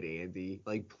yelling at Andy,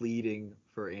 like pleading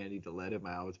for Andy to let him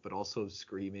out, but also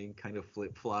screaming, kind of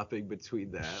flip-flopping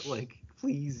between that, like,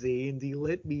 please, Andy,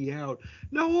 let me out.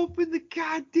 No, open the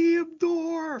goddamn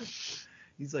door.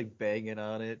 He's like banging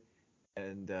on it,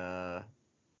 and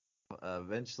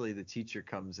eventually the teacher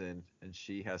comes in and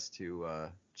she has to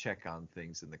check on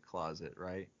things in the closet,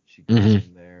 right? She goes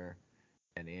in there,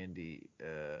 and Andy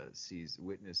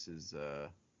witnesses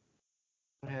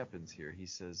what happens here. He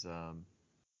says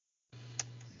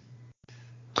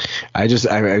I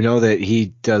know that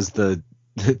he does the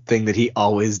thing that he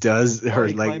always does. Or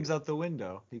he climbs out the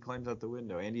window.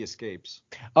 Andy escapes.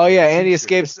 Oh yeah, Andy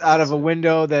escapes out of a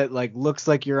window that like looks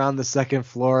like you're on the second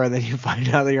floor, and then you find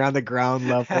out that you're on the ground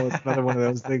level. It's another one of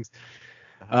those things.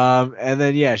 And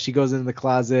then yeah, she goes into the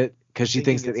closet because she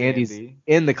thinks that Andy's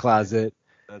in the closet.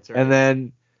 That's right. And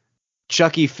then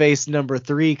Chucky face number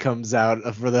 3 comes out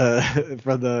for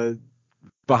the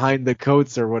behind the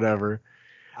coats or whatever.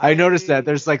 I noticed that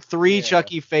there's like 3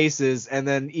 Chucky faces, and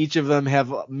then each of them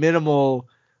have minimal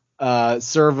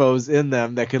servos in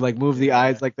them that could like move the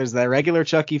eyes. Like there's that regular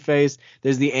Chucky face,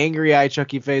 there's the angry eye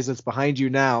Chucky face that's behind you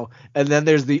now, and then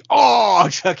there's the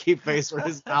Chucky face where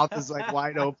his mouth is like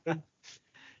wide open.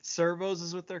 Servos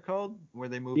is what they're called, where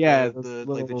they move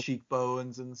like the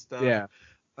cheekbones and stuff. Yeah.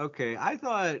 Okay, I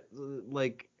thought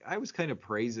like I was kind of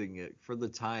praising it for the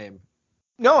time.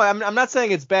 No, I'm not saying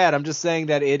it's bad. I'm just saying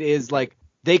that it is like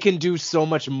they can do so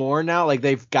much more now. Like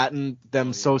they've gotten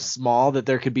them so small that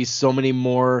there could be so many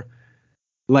more.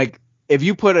 Like if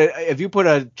you put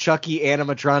a Chucky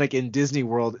animatronic in Disney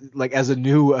World, like as a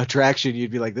new attraction,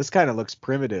 you'd be like, this kind of looks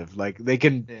primitive. Like they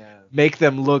can make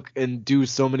them look and do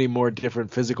so many more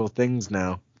different physical things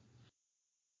now.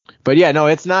 But yeah, no,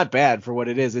 it's not bad for what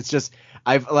it is. It's just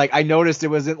I noticed it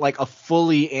wasn't like a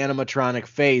fully animatronic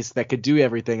face that could do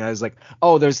everything. I was like,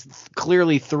 oh, there's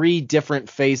clearly 3 different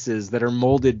faces that are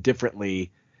molded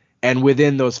differently, and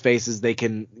within those faces they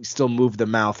can still move the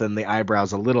mouth and the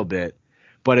eyebrows a little bit.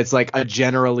 But it's like a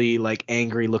generally like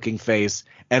angry looking face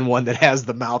and one that has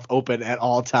the mouth open at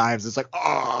all times. It's like,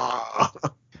 oh.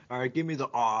 All right, give me the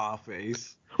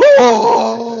face.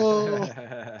 Oh!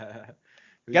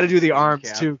 You got to do the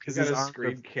arms too, because his arms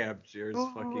screen cap Jared's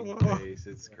fucking face.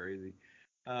 It's crazy.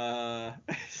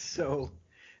 So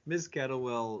Miss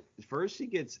Kettlewell, first she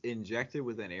gets injected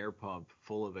with an air pump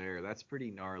full of air. That's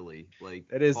pretty gnarly. Like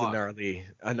that is a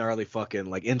gnarly fucking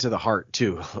like into the heart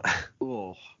too.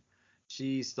 Oh,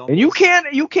 she stumbles. And you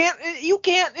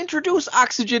can't introduce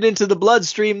oxygen into the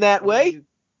bloodstream that way.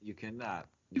 You cannot.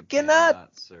 You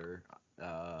cannot, sir.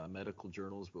 Medical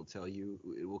journals will tell you.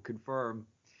 It will confirm.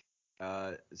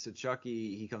 So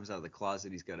Chucky, he comes out of the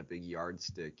closet. He's got a big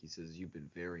yardstick. He says, "You've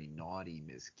been very naughty,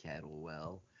 Miss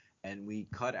Kettlewell." And we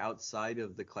cut outside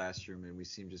of the classroom, and we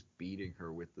see him just beating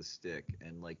her with the stick,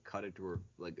 and like cut it to her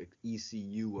like an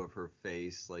ECU of her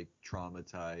face, like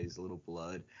traumatized, a little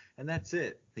blood, and that's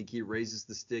it. I think he raises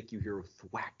the stick. You hear a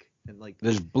thwack, and like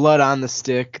there's blood on the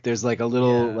stick. There's like a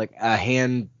little like a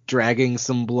hand dragging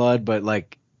some blood, but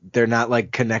like they're not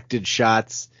like connected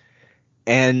shots.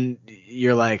 And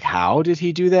you're like, how did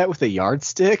he do that with a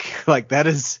yardstick? Like that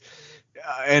is,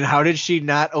 and how did she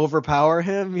not overpower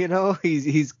him? You know,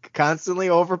 he's constantly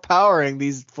overpowering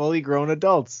these fully grown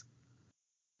adults.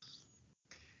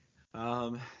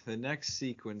 The next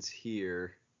sequence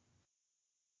here,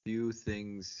 few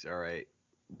things. All right,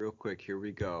 real quick, here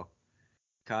we go.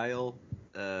 Kyle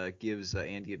gives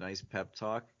Andy a nice pep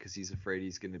talk because he's afraid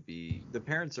he's gonna be. The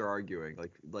parents are arguing.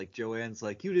 Like Joanne's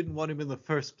like, you didn't want him in the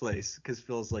first place, because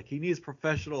Phil's like, he needs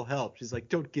professional help. She's like,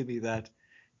 don't give me that.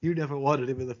 You never wanted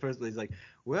him in the first place. He's like,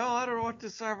 well, I don't know what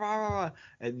to say. Blah, blah, blah.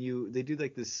 And they do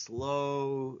like this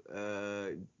slow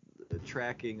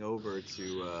tracking over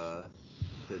to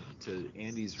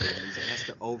Andy's room. He has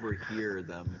to overhear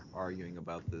them arguing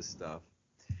about this stuff.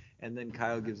 And then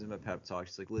Kyle gives him a pep talk.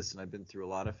 She's like, listen, I've been through a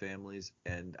lot of families,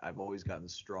 and I've always gotten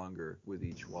stronger with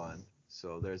each one.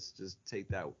 So there's just take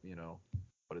that,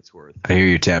 what it's worth. I hear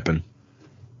you tapping.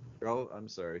 Oh, I'm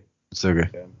sorry. It's okay.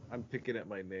 Yeah, I'm picking at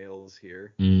my nails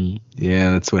here.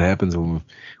 Yeah, that's what happens when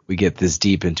we get this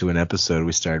deep into an episode.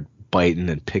 We start biting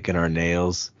and picking our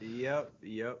nails. Yep.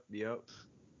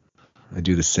 I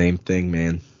do the same thing,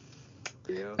 man.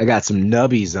 Yeah. I got some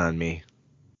nubbies on me.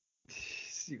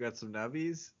 You got some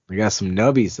nubbies? I got some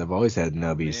nubbies. I've always had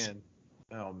nubbies.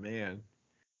 Oh man.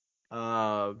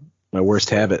 My worst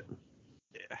habit.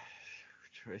 Yeah.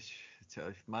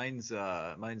 Mine's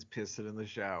pissing in the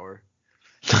shower.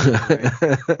 Cut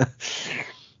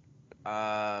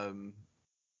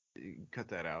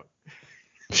that out.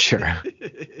 Sure.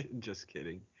 Just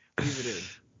kidding. Leave it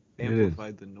in.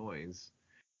 Amplified the noise.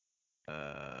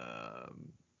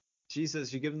 She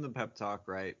says, you give him the pep talk,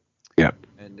 right? Yep.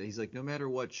 And he's like, no matter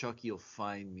what, Chucky will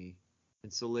find me.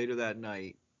 And so later that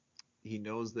night, he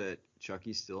knows that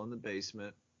Chucky's still in the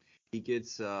basement. He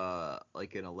gets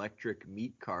like an electric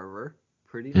meat carver.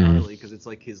 Pretty gnarly, because it's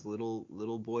like his little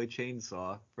boy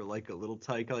chainsaw for like a little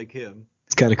tyke like him.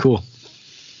 It's kind of cool.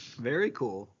 Very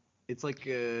cool. It's like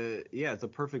it's a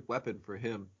perfect weapon for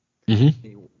him. Mm-hmm.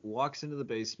 He walks into the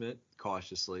basement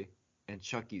cautiously, and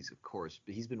Chucky's, of course,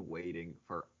 but he's been waiting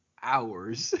for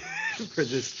hours for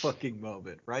this fucking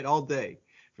moment, right? All day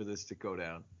for this to go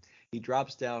down. He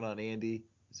drops down on Andy.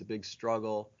 It's a big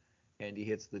struggle. Andy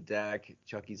hits the deck.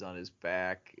 Chucky's on his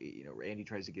back. Andy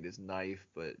tries to get his knife,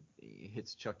 but he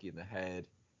hits Chucky in the head.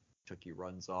 Chucky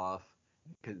runs off,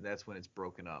 because that's when it's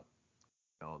broken up.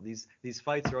 These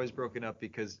fights are always broken up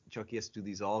because Chucky has to do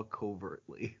these all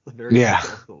covertly, very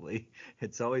stealthily.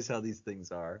 It's always how these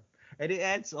things are, and it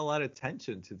adds a lot of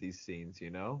tension to these scenes.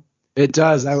 It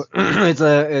does.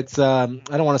 It's I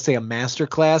don't want to say a master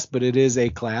class, but it is a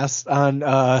class on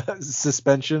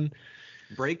suspension.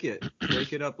 Break it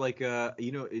up like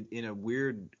in a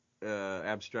weird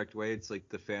abstract way. It's like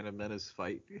the Phantom Menace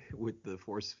fight with the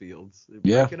force fields.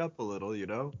 Break it up a little,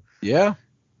 Yeah.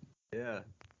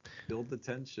 Build the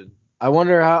tension. I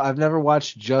wonder how. I've never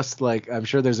watched just I'm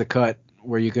sure there's a cut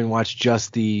where you can watch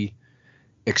just the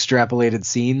extrapolated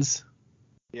scenes.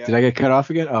 Yeah. Did I get cut off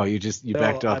again? Oh, you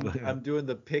backed off. I'm doing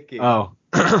the picking. Oh.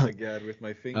 Again with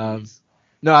my fingers.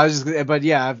 No, I was just, but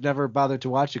yeah, I've never bothered to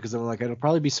watch it because I'm like, it'll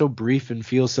probably be so brief and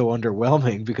feel so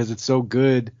underwhelming because it's so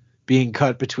good being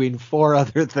cut between 4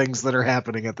 other things that are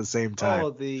happening at the same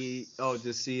time.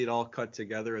 To see it all cut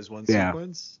together as one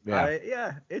sequence.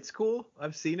 Yeah. It's cool.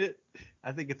 I've seen it.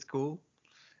 I think it's cool.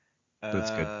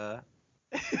 That's good.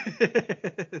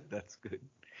 That's good.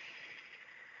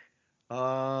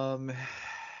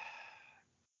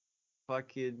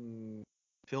 Fucking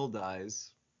Phil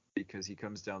dies. Because he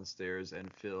comes downstairs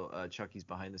and Chucky's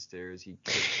behind the stairs. He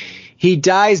kicks him. He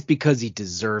dies because he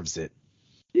deserves it.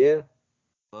 Yeah.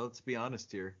 Well, let's be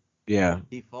honest here. Yeah.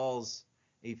 He falls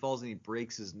and he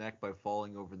breaks his neck by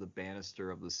falling over the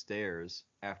banister of the stairs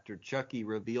after Chucky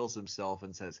reveals himself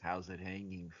and says, "How's it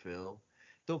hanging, Phil?"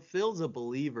 So Phil's a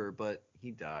believer, but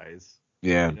he dies.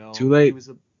 Yeah. Too late.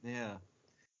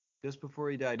 Just before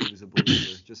he died, he was a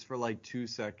believer, just for like 2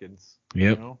 seconds.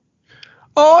 Yep.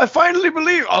 Oh, I finally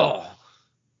believe. Oh,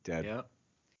 dead. Yep.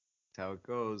 That's how it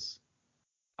goes.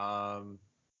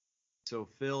 So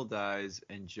Phil dies,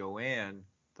 and Joanne,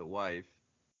 the wife,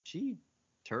 she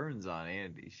turns on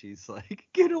Andy. She's like,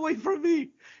 "Get away from me!"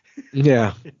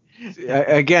 Yeah.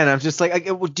 Again, I'm just like,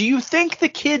 do you think the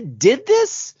kid did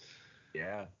this?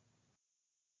 Yeah.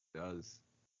 It does.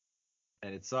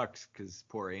 And it sucks because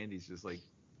poor Andy's just like.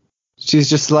 She's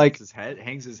just like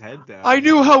hangs his head down. I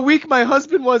knew how weak my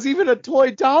husband was. Even a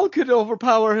toy doll could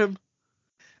overpower him.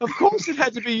 Of course it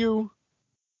had to be you.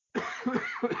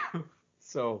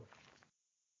 So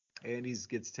Andy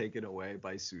gets taken away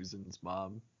by Susan's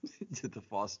mom to the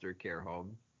foster care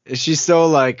home. She's so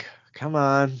like, come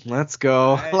on, let's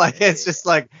go. It's just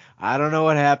like, I don't know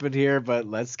what happened here, but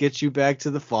let's get you back to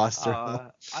the foster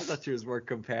home. I thought she was more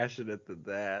compassionate than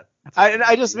that.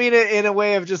 I just mean it in a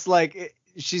way of just like,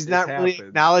 she's This not really happened.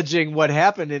 acknowledging what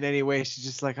happened in any way. She's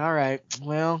just like, all right,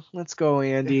 well, let's go,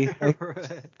 Andy. Like,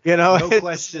 you know, No it's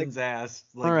questions asked.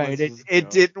 like, Like, all right, let's it, just it go.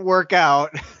 didn't work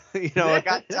out. You know, it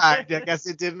got timed. I guess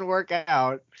it didn't work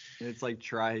out. It's like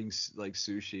trying like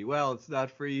sushi. Well, it's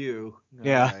not for you. All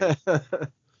Yeah. right.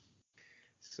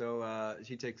 So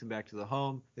she takes him back to the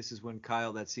home. This is when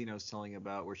Kyle, that scene I was telling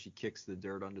about, where she kicks the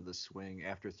dirt under the swing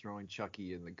after throwing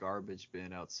Chucky in the garbage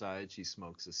bin outside. She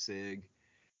smokes a cig,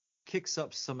 kicks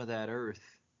up some of that earth.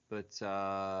 But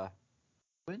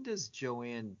when does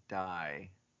Joanne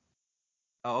die?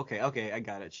 Oh, okay, I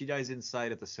got it. She dies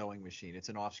inside at the sewing machine. It's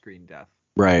an off-screen death.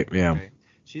 Right. Yeah. Okay,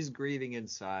 she's grieving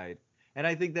inside, and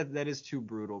I think that is too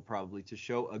brutal, probably, to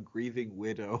show a grieving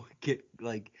widow get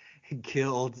like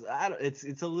killed.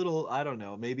 It's a little, I don't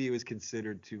know. Maybe it was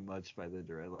considered too much by the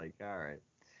director. Like, all right,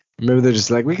 Maybe they're just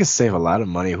like, we could save a lot of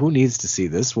money. Who needs to see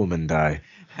this woman die?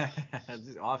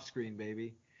 off screen,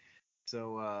 baby.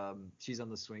 So she's on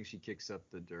the swing. She kicks up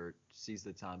the dirt, sees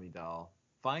the Tommy doll,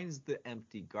 finds the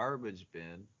empty garbage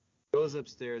bin, goes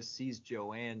upstairs, sees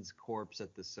Joanne's corpse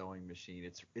at the sewing machine.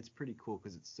 It's pretty cool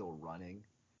because it's still running,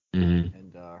 Mm-hmm.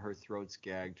 and her throat's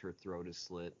gagged, her throat is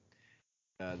slit.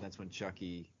 That's when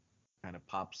Chucky kind of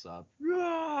pops up,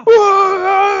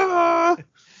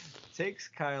 takes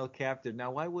Kyle captive.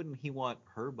 Now, why wouldn't he want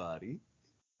her body?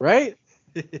 Right?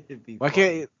 It'd be Why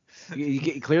funny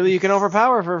can't clearly you can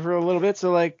overpower her for a little bit?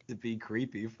 So like, to be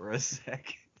creepy for a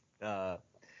sec.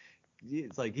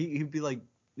 It's like he'd be like,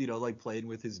 like playing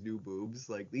with his new boobs.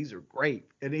 Like, these are great,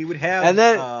 and he would have And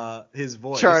then his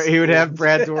voice. he would have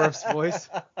Brad Dourif's voice.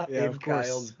 Yeah, in of course.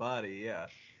 Kyle's body. Yeah.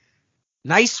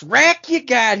 Nice rack you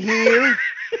got here.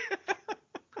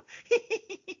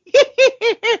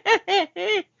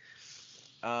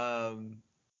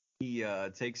 He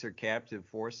takes her captive,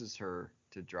 forces her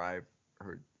to drive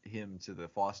him to the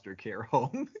foster care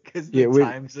home because the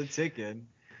time's a ticking.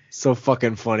 So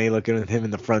fucking funny looking at him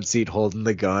in the front seat holding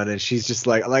the gun, and she's just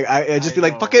I just be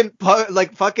like, fucking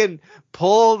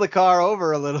pull the car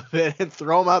over a little bit and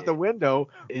throw him out the window.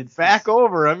 It's back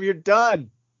over him. You're done.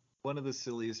 One of the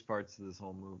silliest parts of this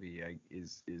whole movie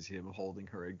is him holding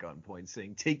her at gunpoint,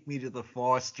 saying, "Take me to the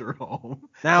foster home."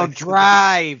 Now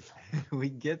drive. We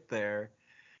get there,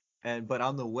 but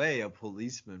on the way, a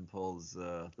policeman pulls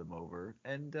them over,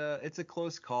 and it's a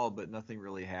close call, but nothing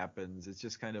really happens. It's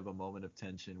just kind of a moment of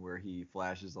tension where he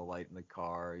flashes a light in the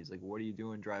car. He's like, "What are you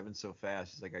doing driving so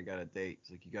fast?" He's like, "I got a date." He's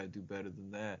like, "You got to do better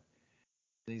than that."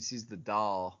 And he sees the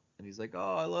doll, and he's like,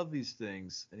 "Oh, I love these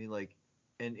things." And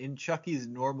and in Chucky's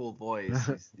normal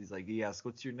voice, he's like, he asks,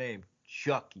 "What's your name?"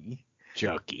 "Chucky."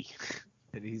 Chucky.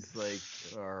 And he's like,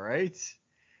 "All right."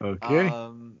 Okay.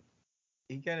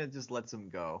 He kind of just lets him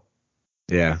go.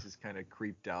 Yeah. He's just kind of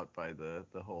creeped out by the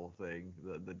whole thing,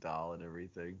 the doll and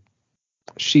everything.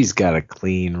 She's got a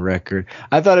clean record.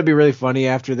 I thought it'd be really funny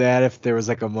after that if there was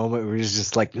like a moment where he's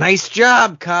just like, "Nice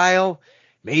job, Kyle.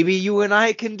 Maybe you and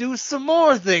I can do some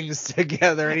more things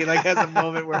together." And he like has a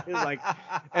moment where he's like,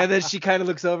 and then she kind of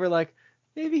looks over like,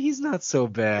 maybe he's not so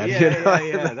bad.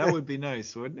 Yeah. That would be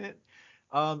nice, wouldn't it?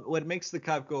 What makes the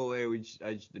cop go away, which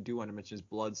I do want to mention, is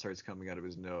blood starts coming out of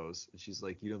his nose. And she's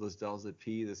like, those dolls that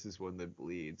pee? This is one that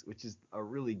bleeds, which is a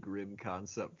really grim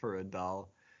concept for a doll.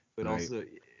 But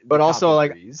right. also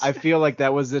like, agrees. I feel like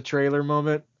that was the trailer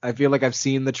moment. I feel like I've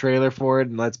seen the trailer for it,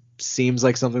 and that seems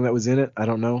like something that was in it. I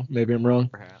don't know. Maybe I'm wrong.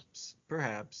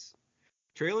 Perhaps.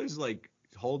 Trailer's like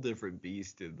a whole different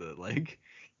beast in the, like,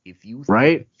 if you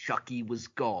think Chucky was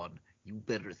gone, you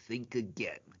better think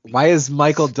again. Why is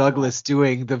Michael Douglas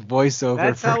doing the voiceover?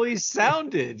 That's how he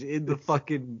sounded in the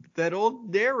fucking, that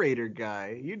old narrator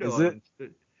guy. Is it?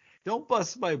 Don't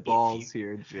bust my balls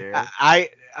here, Jer. I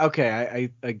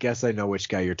guess I know which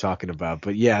guy you're talking about,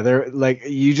 but yeah, they're like,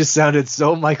 you just sounded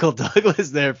so Michael Douglas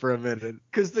there for a minute.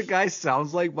 Because the guy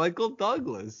sounds like Michael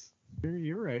Douglas.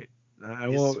 You're right.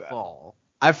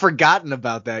 I've forgotten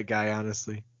about that guy,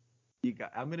 honestly.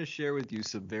 I'm going to share with you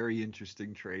some very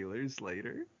interesting trailers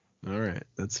later. All right,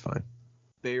 that's fine.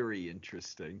 Very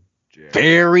interesting, Jer.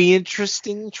 Very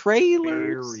interesting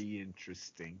trailers. Very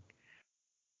interesting.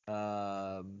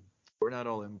 We're not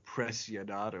all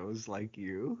impressionados like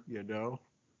you know?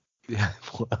 Yeah,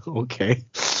 well, okay.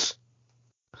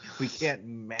 We can't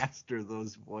master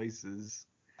those voices.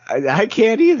 I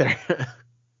can't either.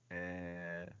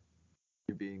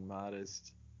 You're being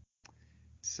modest.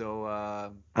 So,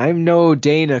 I'm no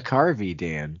Dana Carvey,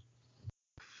 Dan.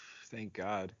 Thank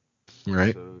God.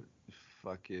 Right. So,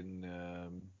 fucking,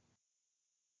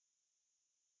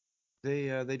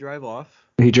 they drive off.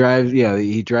 He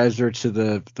drives her to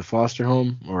the foster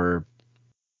home, or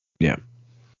yeah.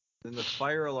 Then the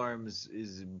fire alarm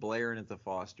is blaring at the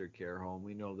foster care home.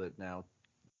 We know that now.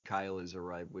 Kyle has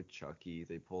arrived with Chucky.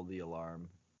 They pull the alarm.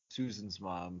 Susan's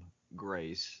mom,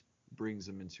 Grace, brings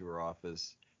him into her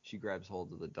office. She grabs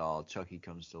hold of the doll. Chucky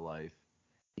comes to life.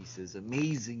 He says,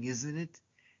 "Amazing, isn't it?"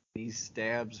 And he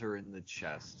stabs her in the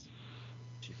chest.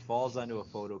 She falls onto a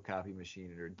photocopy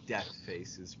machine and her death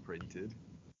face is printed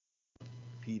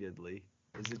repeatedly.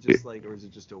 Is it just like, or is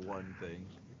it just a one thing?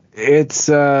 It's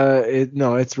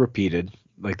no, it's repeated.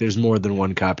 Like there's more than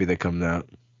one copy that comes out.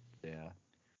 Yeah.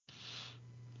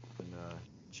 And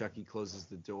Chucky closes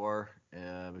the door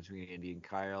between Andy and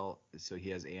Kyle, so he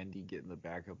has Andy get in the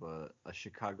back of a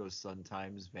Chicago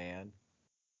Sun-Times van,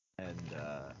 and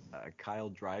Kyle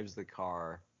drives the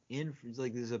car in.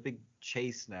 Like there's a big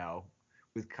chase now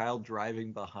with Kyle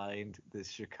driving behind this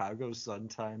Chicago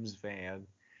Sun-Times van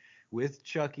with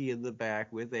Chucky in the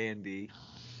back with Andy,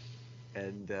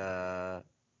 and they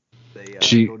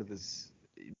go to this.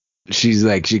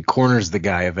 She corners the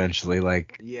guy eventually,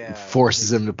 like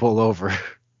forces him to pull over.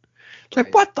 Like,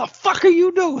 right. What the fuck are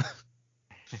you doing?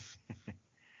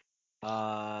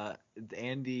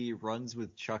 Andy runs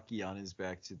with Chucky on his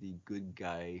back to the good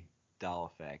guy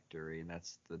doll factory, and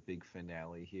that's the big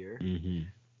finale here. Mm-hmm.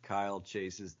 Kyle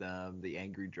chases them. The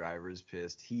angry driver's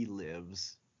pissed. He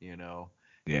lives, you know.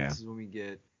 Yeah. This is when we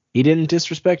get. He didn't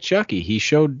disrespect Chucky. He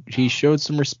showed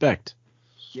some respect.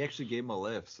 He actually gave him a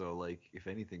lift, so like if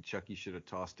anything, Chucky should have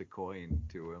tossed a coin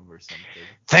to him or something.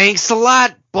 Thanks a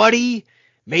lot, buddy.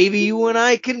 Maybe you and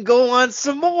I can go on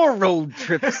some more road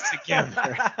trips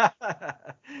together.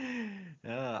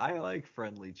 I like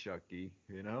friendly Chucky,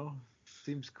 you know?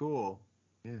 Seems cool.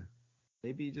 Yeah.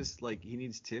 Maybe just like he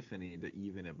needs Tiffany to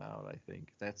even him out, I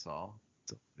think. That's all.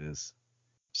 That's all it is.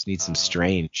 Just need some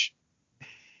strange.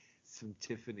 Some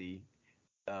Tiffany.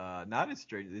 Not as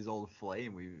strange. His old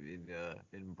flame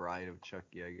in Bride of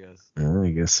Chucky, I guess. I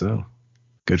guess so.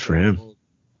 Good for him.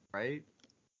 Right?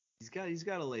 He's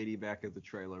got a lady back at the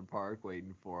trailer park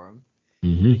waiting for him.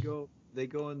 Mm-hmm. They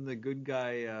go in the good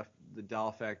guy the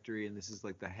doll factory, and this is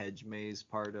like the hedge maze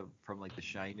part from like The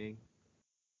Shining.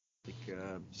 Like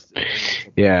just a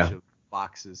bunch of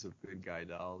boxes of good guy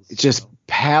dolls. It's just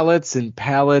pallets and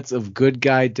pallets of good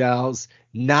guy dolls,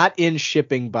 not in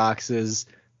shipping boxes,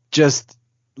 just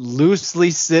loosely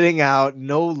sitting out,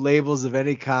 no labels of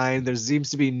any kind. There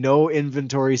seems to be no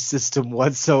inventory system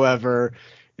whatsoever.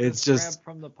 It's just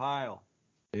from the pile.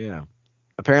 Yeah.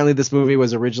 Apparently this movie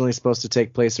was originally supposed to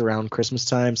take place around Christmas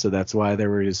time, so that's why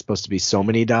there were supposed to be so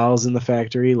many dolls in the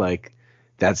factory. Like,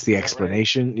 that's the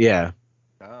explanation. Right? Yeah.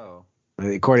 Oh.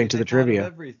 According to the trivia.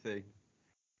 Everything.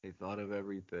 They thought of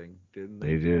everything, didn't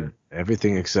they? They did.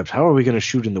 Everything except, how are we going to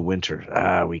shoot in the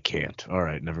winter? We can't. All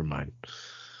right, never mind.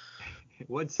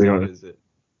 What state is it?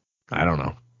 I don't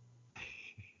know.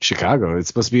 Chicago. It's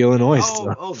supposed to be Illinois.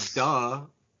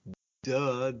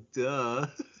 Duh. Duh.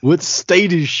 What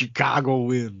state is Chicago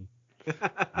in?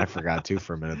 I forgot too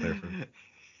for a minute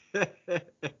there.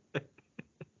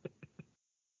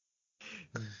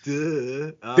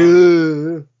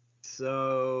 Duh.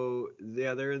 So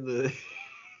yeah, they're in the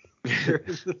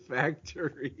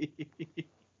factory.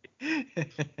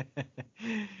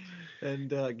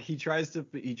 And he tries to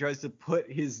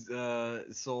put his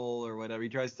soul or whatever. He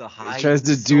tries to hide. He tries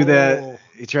to do that.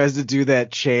 He tries to do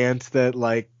that chant that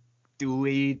like.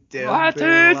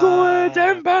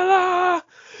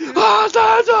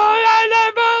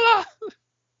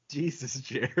 Jesus,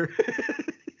 Jared.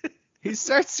 He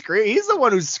starts screaming. He's the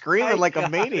one who's screaming like a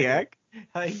maniac.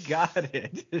 I got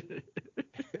it.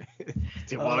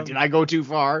 Did I go too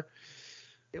far?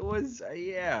 It was,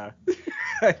 yeah.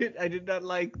 I did not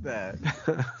like that.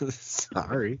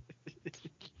 Sorry.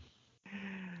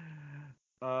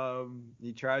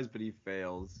 He tries, but he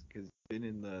fails because he's been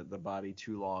in the body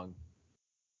too long.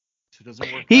 So it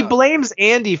doesn't work. He blames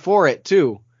Andy for it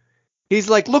too. He's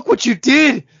like, "Look what you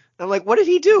did." I'm like, "What did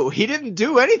he do? He didn't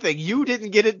do anything. You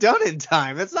didn't get it done in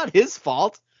time. That's not his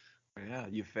fault." Yeah,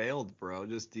 you failed, bro.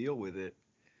 Just deal with it.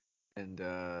 And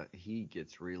he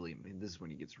gets really. This is when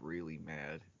he gets really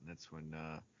mad. And that's when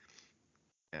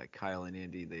Kyle and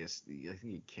Andy. I think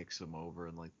he kicks him over,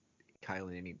 and like Kyle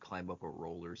and Andy climb up a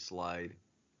roller slide,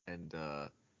 and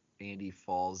Andy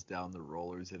falls down the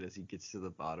rollers, and as he gets to the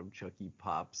bottom, Chucky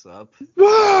pops up.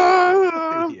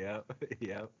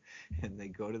 Yep. And they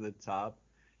go to the top,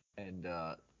 and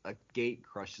a gate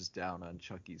crushes down on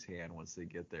Chucky's hand once they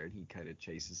get there, and he kind of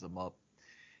chases them up,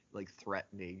 like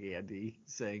threatening Andy,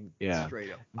 saying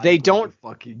straight up, they don't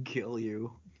fucking kill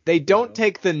you. They don't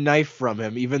take the knife from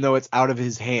him, even though it's out of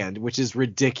his hand, which is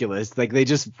ridiculous. Like, they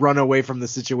just run away from the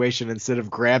situation instead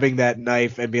of grabbing that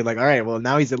knife and being like, all right, well,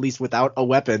 now he's at least without a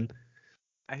weapon.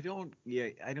 I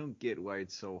don't get why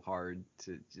it's so hard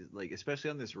to just, like, especially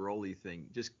on this Rolly thing.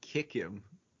 Just kick him.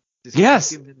 Just Yes.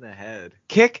 kick him in the head.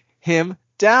 Kick him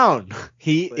down.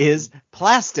 He But is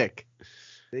plastic.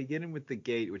 they get him with the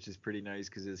gate, which is pretty nice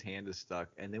because his hand is stuck,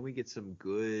 and then we get some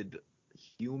good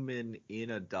human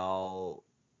in a doll,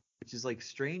 which is like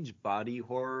strange body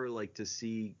horror, like to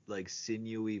see like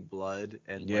sinewy blood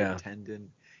and Yeah. like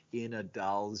tendon in a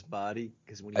doll's body.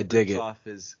 Because when I he dig rips it. off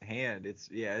his hand, it's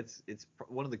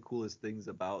one of the coolest things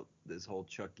about this whole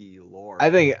Chucky lore. I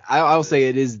think I'll say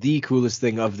it is the coolest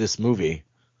thing of this movie.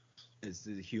 Is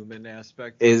the human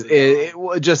aspect. Is of the it,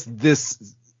 doll. just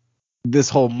this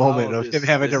whole moment of him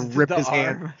having to rip the his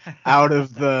hand arm. out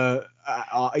of the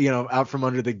out from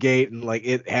under the gate, and like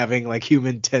it having like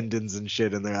human tendons and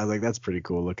shit in there. I was like, that's pretty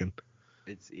cool looking.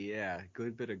 It's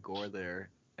good bit of gore there,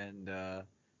 and so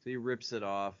he rips it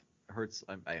off. Hurts,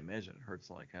 I imagine it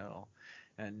hurts like hell,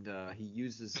 and he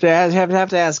uses. Have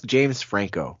to ask James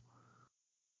Franco.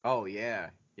 Oh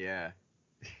yeah.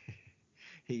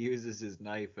 He uses his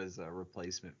knife as a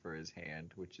replacement for his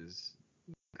hand, which is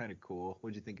kind of cool.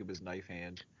 What'd you think of his knife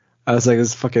hand? I was like,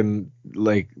 this fucking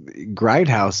like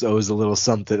Grindhouse owes a little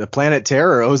something. A Planet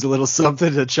Terror owes a little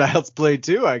something to Child's Play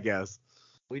too, I guess.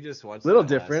 We just watched Little that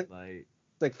different. last night.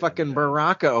 It's like fucking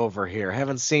Baraka over here.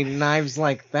 Haven't seen knives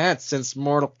like that since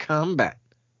Mortal Kombat.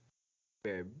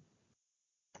 Babe.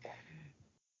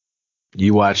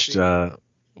 You watched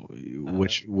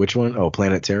which one? Oh,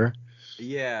 Planet Terror.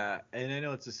 Yeah, and I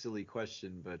know it's a silly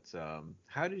question, but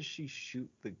how does she shoot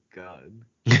the gun?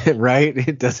 Right?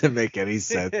 It doesn't make any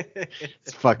sense.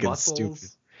 It's fucking Muscles. stupid.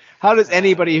 How does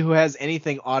anybody who has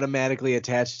anything automatically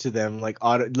attached to them like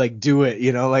do it?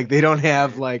 You know, like they don't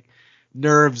have like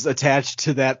nerves attached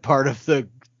to that part of the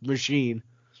machine.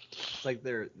 It's like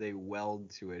they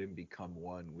weld to it and become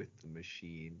one with the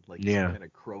machine, like Yeah. some kind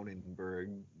of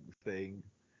Cronenberg thing.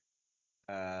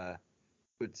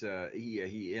 But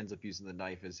he ends up using the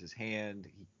knife as his hand.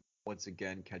 He once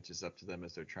again catches up to them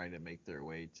as they're trying to make their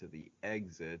way to the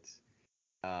exit.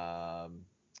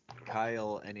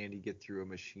 Kyle and Andy get through a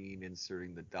machine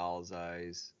inserting the doll's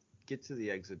eyes, get to the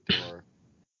exit door.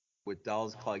 With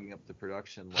dolls clogging up the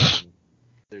production line,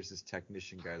 there's this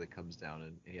technician guy that comes down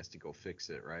and he has to go fix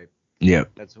it, right?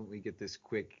 Yep. That's when we get this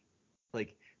quick,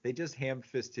 like, they just ham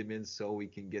fist him in so we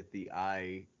can get the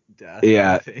eye death.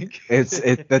 Yeah, I think.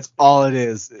 that's all it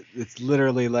is. It's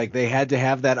literally like they had to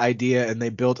have that idea and they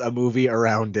built a movie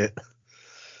around it.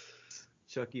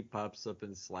 Chucky pops up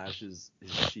and slashes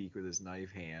his cheek with his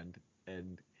knife hand,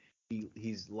 and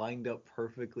he's lined up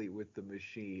perfectly with the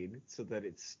machine so that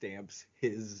it stamps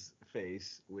his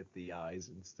face with the eyes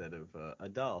instead of a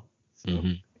doll. So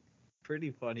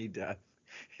pretty funny death.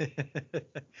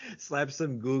 Slap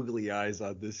some googly eyes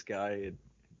on this guy and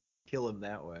kill him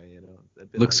that way, you know. A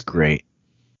bit Looks like- great.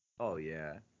 Oh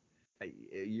yeah.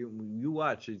 You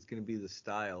watch, it's gonna be the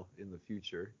style in the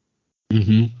future.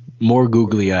 More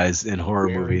googly eyes in horror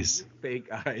Wearing movies.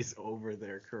 fake eyes over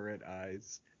their current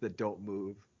eyes that don't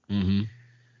move.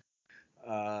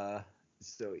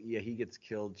 So yeah, he gets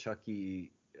killed.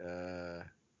 Chucky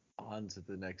onto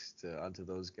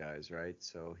those guys, right?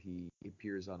 So he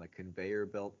appears on a conveyor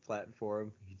belt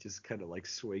platform. He just kind of like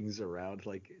swings around,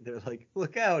 like they're like,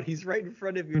 "Look out! He's right in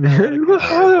front of you now." on a conveyor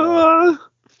belt."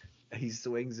 He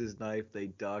swings his knife. They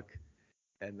duck,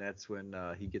 and that's when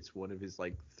he gets one of his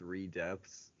like 3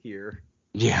 deaths here.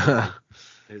 Yeah.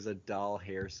 There's a doll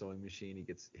hair sewing machine. He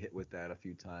gets hit with that a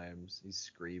few times. He's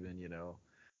screaming, you know.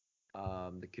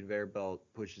 The conveyor belt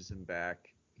pushes him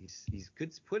back. He's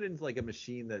put into like a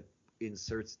machine that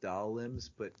inserts doll limbs,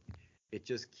 but it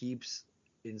just keeps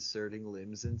inserting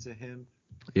limbs into him.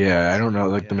 Yeah, I don't know.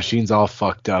 Like the machine's all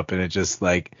fucked up, and it just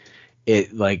like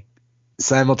it like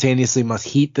simultaneously must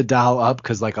heat the doll up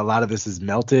because like a lot of this is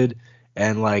melted,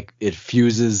 and like it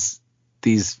fuses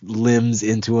these limbs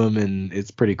into him, and it's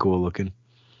pretty cool looking.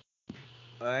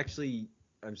 Actually,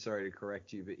 I'm sorry to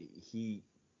correct you, but he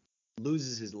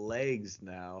loses his legs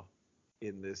now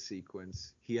in this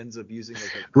sequence. He ends up using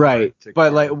like a Right, cart to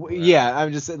but like cart him around. yeah,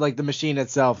 I'm just like the machine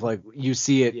itself, like you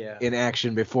see it Yeah. in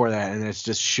action before that, and it's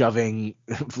just shoving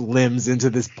limbs into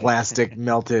this plastic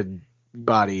melted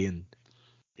body. And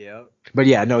Yeah. but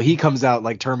yeah, no, he comes out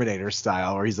like Terminator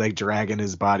style, where he's like dragging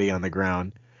his body on the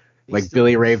ground, He like still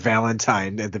Billy looks- Ray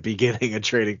Valentine at the beginning of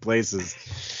Trading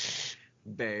Places.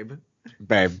 Babe.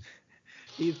 Babe.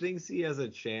 He thinks he has a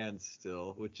chance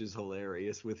still, which is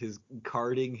hilarious, with his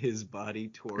carting his body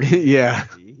towards Yeah.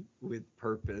 Andy with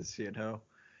purpose, you know.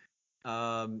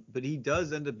 But he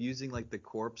does end up using like the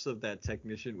corpse of that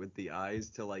technician with the eyes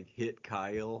to like hit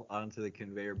Kyle onto the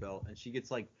conveyor belt, and she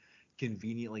gets like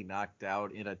conveniently knocked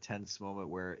out in a tense moment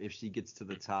where if she gets to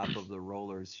the top of the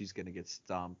rollers, she's gonna get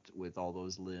stomped with all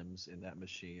those limbs in that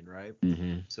machine, right?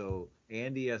 Mm-hmm. So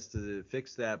Andy has to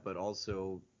fix that, but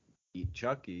also eat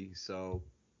Chucky. So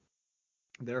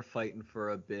they're fighting for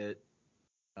a bit.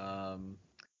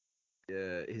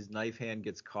 His knife hand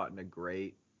gets caught in a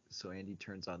grate, so Andy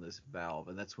turns on this valve,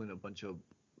 and that's when a bunch of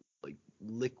like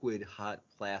liquid hot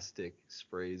plastic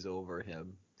sprays over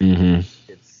him. Mm-hmm.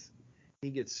 He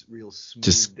gets real smoothed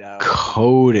Just out,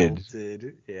 coated.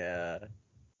 melted. Yeah,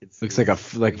 Looks like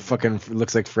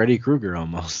looks like Freddy Krueger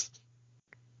almost.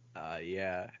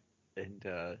 Yeah,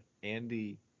 and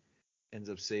Andy ends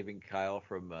up saving Kyle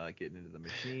from getting into the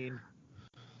machine.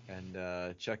 And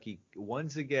Chucky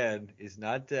once again is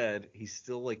not dead. He's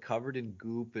still like covered in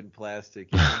goop and plastic.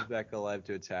 He comes back alive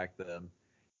to attack them.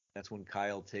 That's when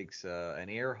Kyle takes an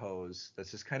air hose that's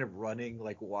just kind of running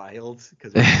like wild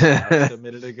because we watched a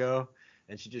minute ago,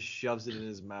 and she just shoves it in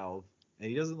his mouth. And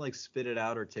he doesn't like spit it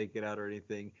out or take it out or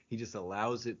anything. He just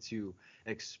allows it to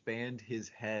expand his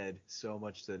head so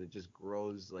much that it just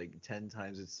grows like 10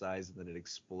 times its size, and then it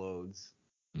explodes.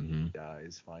 Mm-hmm.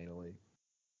 Dies finally.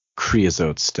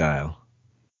 Creosote style.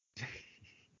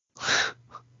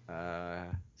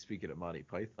 Speaking of Monty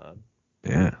Python.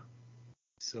 Yeah.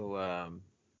 So, and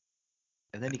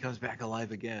then he comes back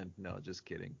alive again. No, just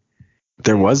kidding.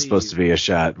 There was supposed to be a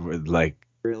shot where, like,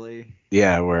 really?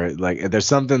 Yeah, where like there's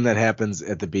something that happens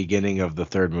at the beginning of the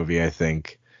third movie, I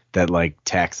think, that like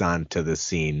tacks on to the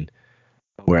scene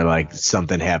where like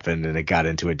something happened and it got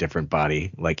into a different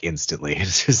body like instantly.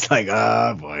 It's just like,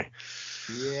 oh boy.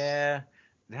 Yeah.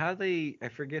 I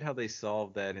forget how they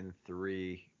solved that in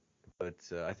 3, but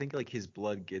I think like his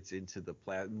blood gets into the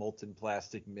molten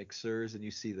plastic mixers, and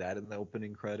you see that in the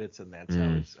opening credits, and that's how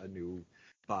it's a new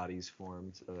body's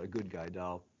formed, a good guy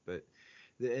doll. But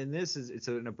and it's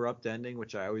an abrupt ending,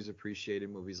 which I always appreciate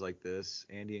in movies like this,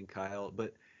 Andy and Kyle.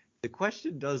 But the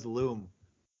question does loom,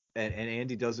 and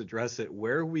Andy does address it.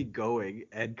 Where are we going?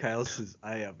 And Kyle says,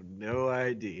 I have no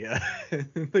idea.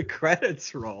 The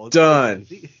credits roll. Done.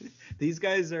 These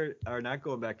guys are not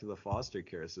going back to the foster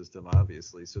care system,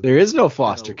 obviously. So there is no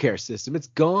foster care system. It's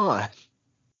gone.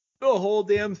 The whole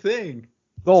damn thing.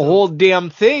 The whole damn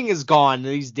thing is gone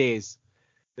these days.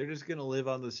 They're just gonna live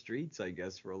on the streets, I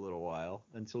guess, for a little while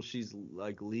until she's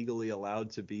like legally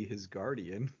allowed to be his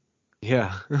guardian.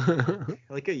 Yeah.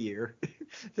 Like a year.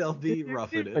 They'll be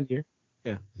roughing it. 1 year.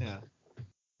 Yeah. Yeah.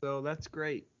 So that's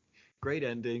great. Great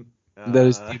ending. That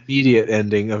is the immediate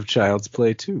ending of Child's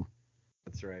Play 2.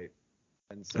 That's right.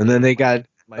 And then they got,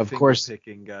 of course,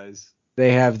 picking guys.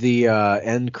 They have the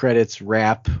end credits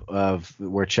wrap of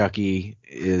where Chucky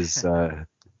is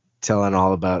telling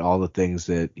all about all the things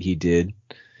that he did.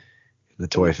 The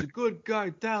toy. He's a good guy,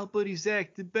 Dal, but he's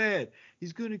acting bad.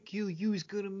 He's gonna kill you. He's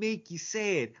gonna make you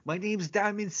sad. My name's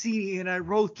Diamond City, and I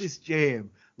wrote this jam.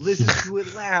 Listen to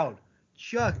it loud.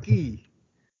 Chucky.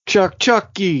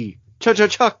 Chucky.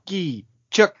 Chucky.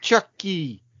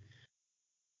 Chucky.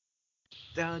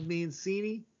 Don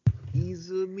Mancini,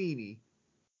 he's a meanie.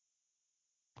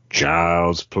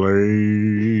 Child's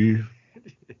Play.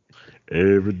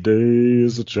 Every day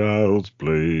is a child's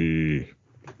play.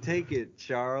 Take it,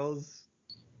 Charles.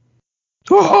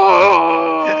 That's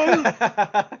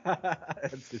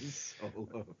his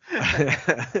solo.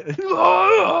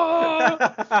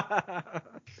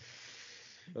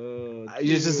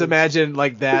 You just imagine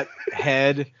like that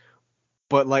head,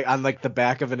 but like on like the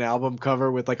back of an album cover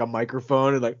with like a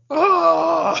microphone and like,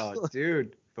 oh,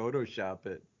 dude, Photoshop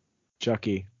it.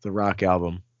 Chucky, the rock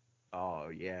album. Oh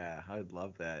yeah, I'd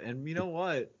love that. And you know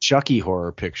what? Chucky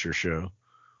Horror Picture Show.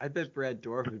 I bet Brad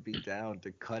Dourif would be down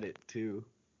to cut it too.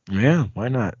 Yeah, why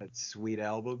not? That sweet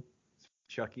album,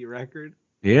 Chucky record.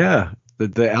 Yeah,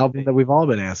 the album that we've all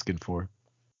been asking for.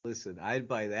 Listen, I'd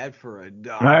buy that for $1.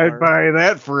 I'd buy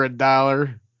that for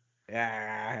 $1.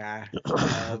 Yeah.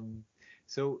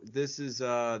 So this is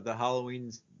the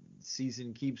Halloween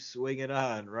season keeps swinging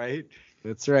on, right?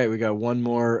 That's right. We got one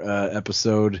more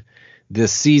episode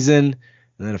this season,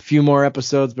 and then a few more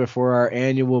episodes before our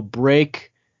annual break,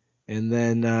 and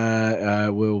then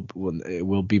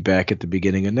we'll be back at the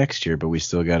beginning of next year. But we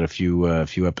still got a few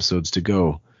episodes to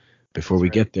go before we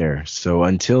get there. So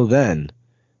until then,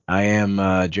 I am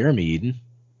Jeremy Eden.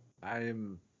 I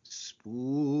am Spooky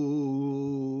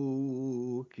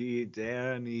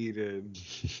Dan Eden.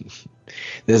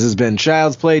 This has been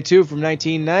Child's Play 2 from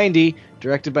 1990,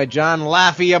 directed by John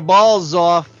Lafayette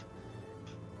Balzoff.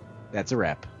 That's a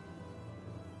wrap.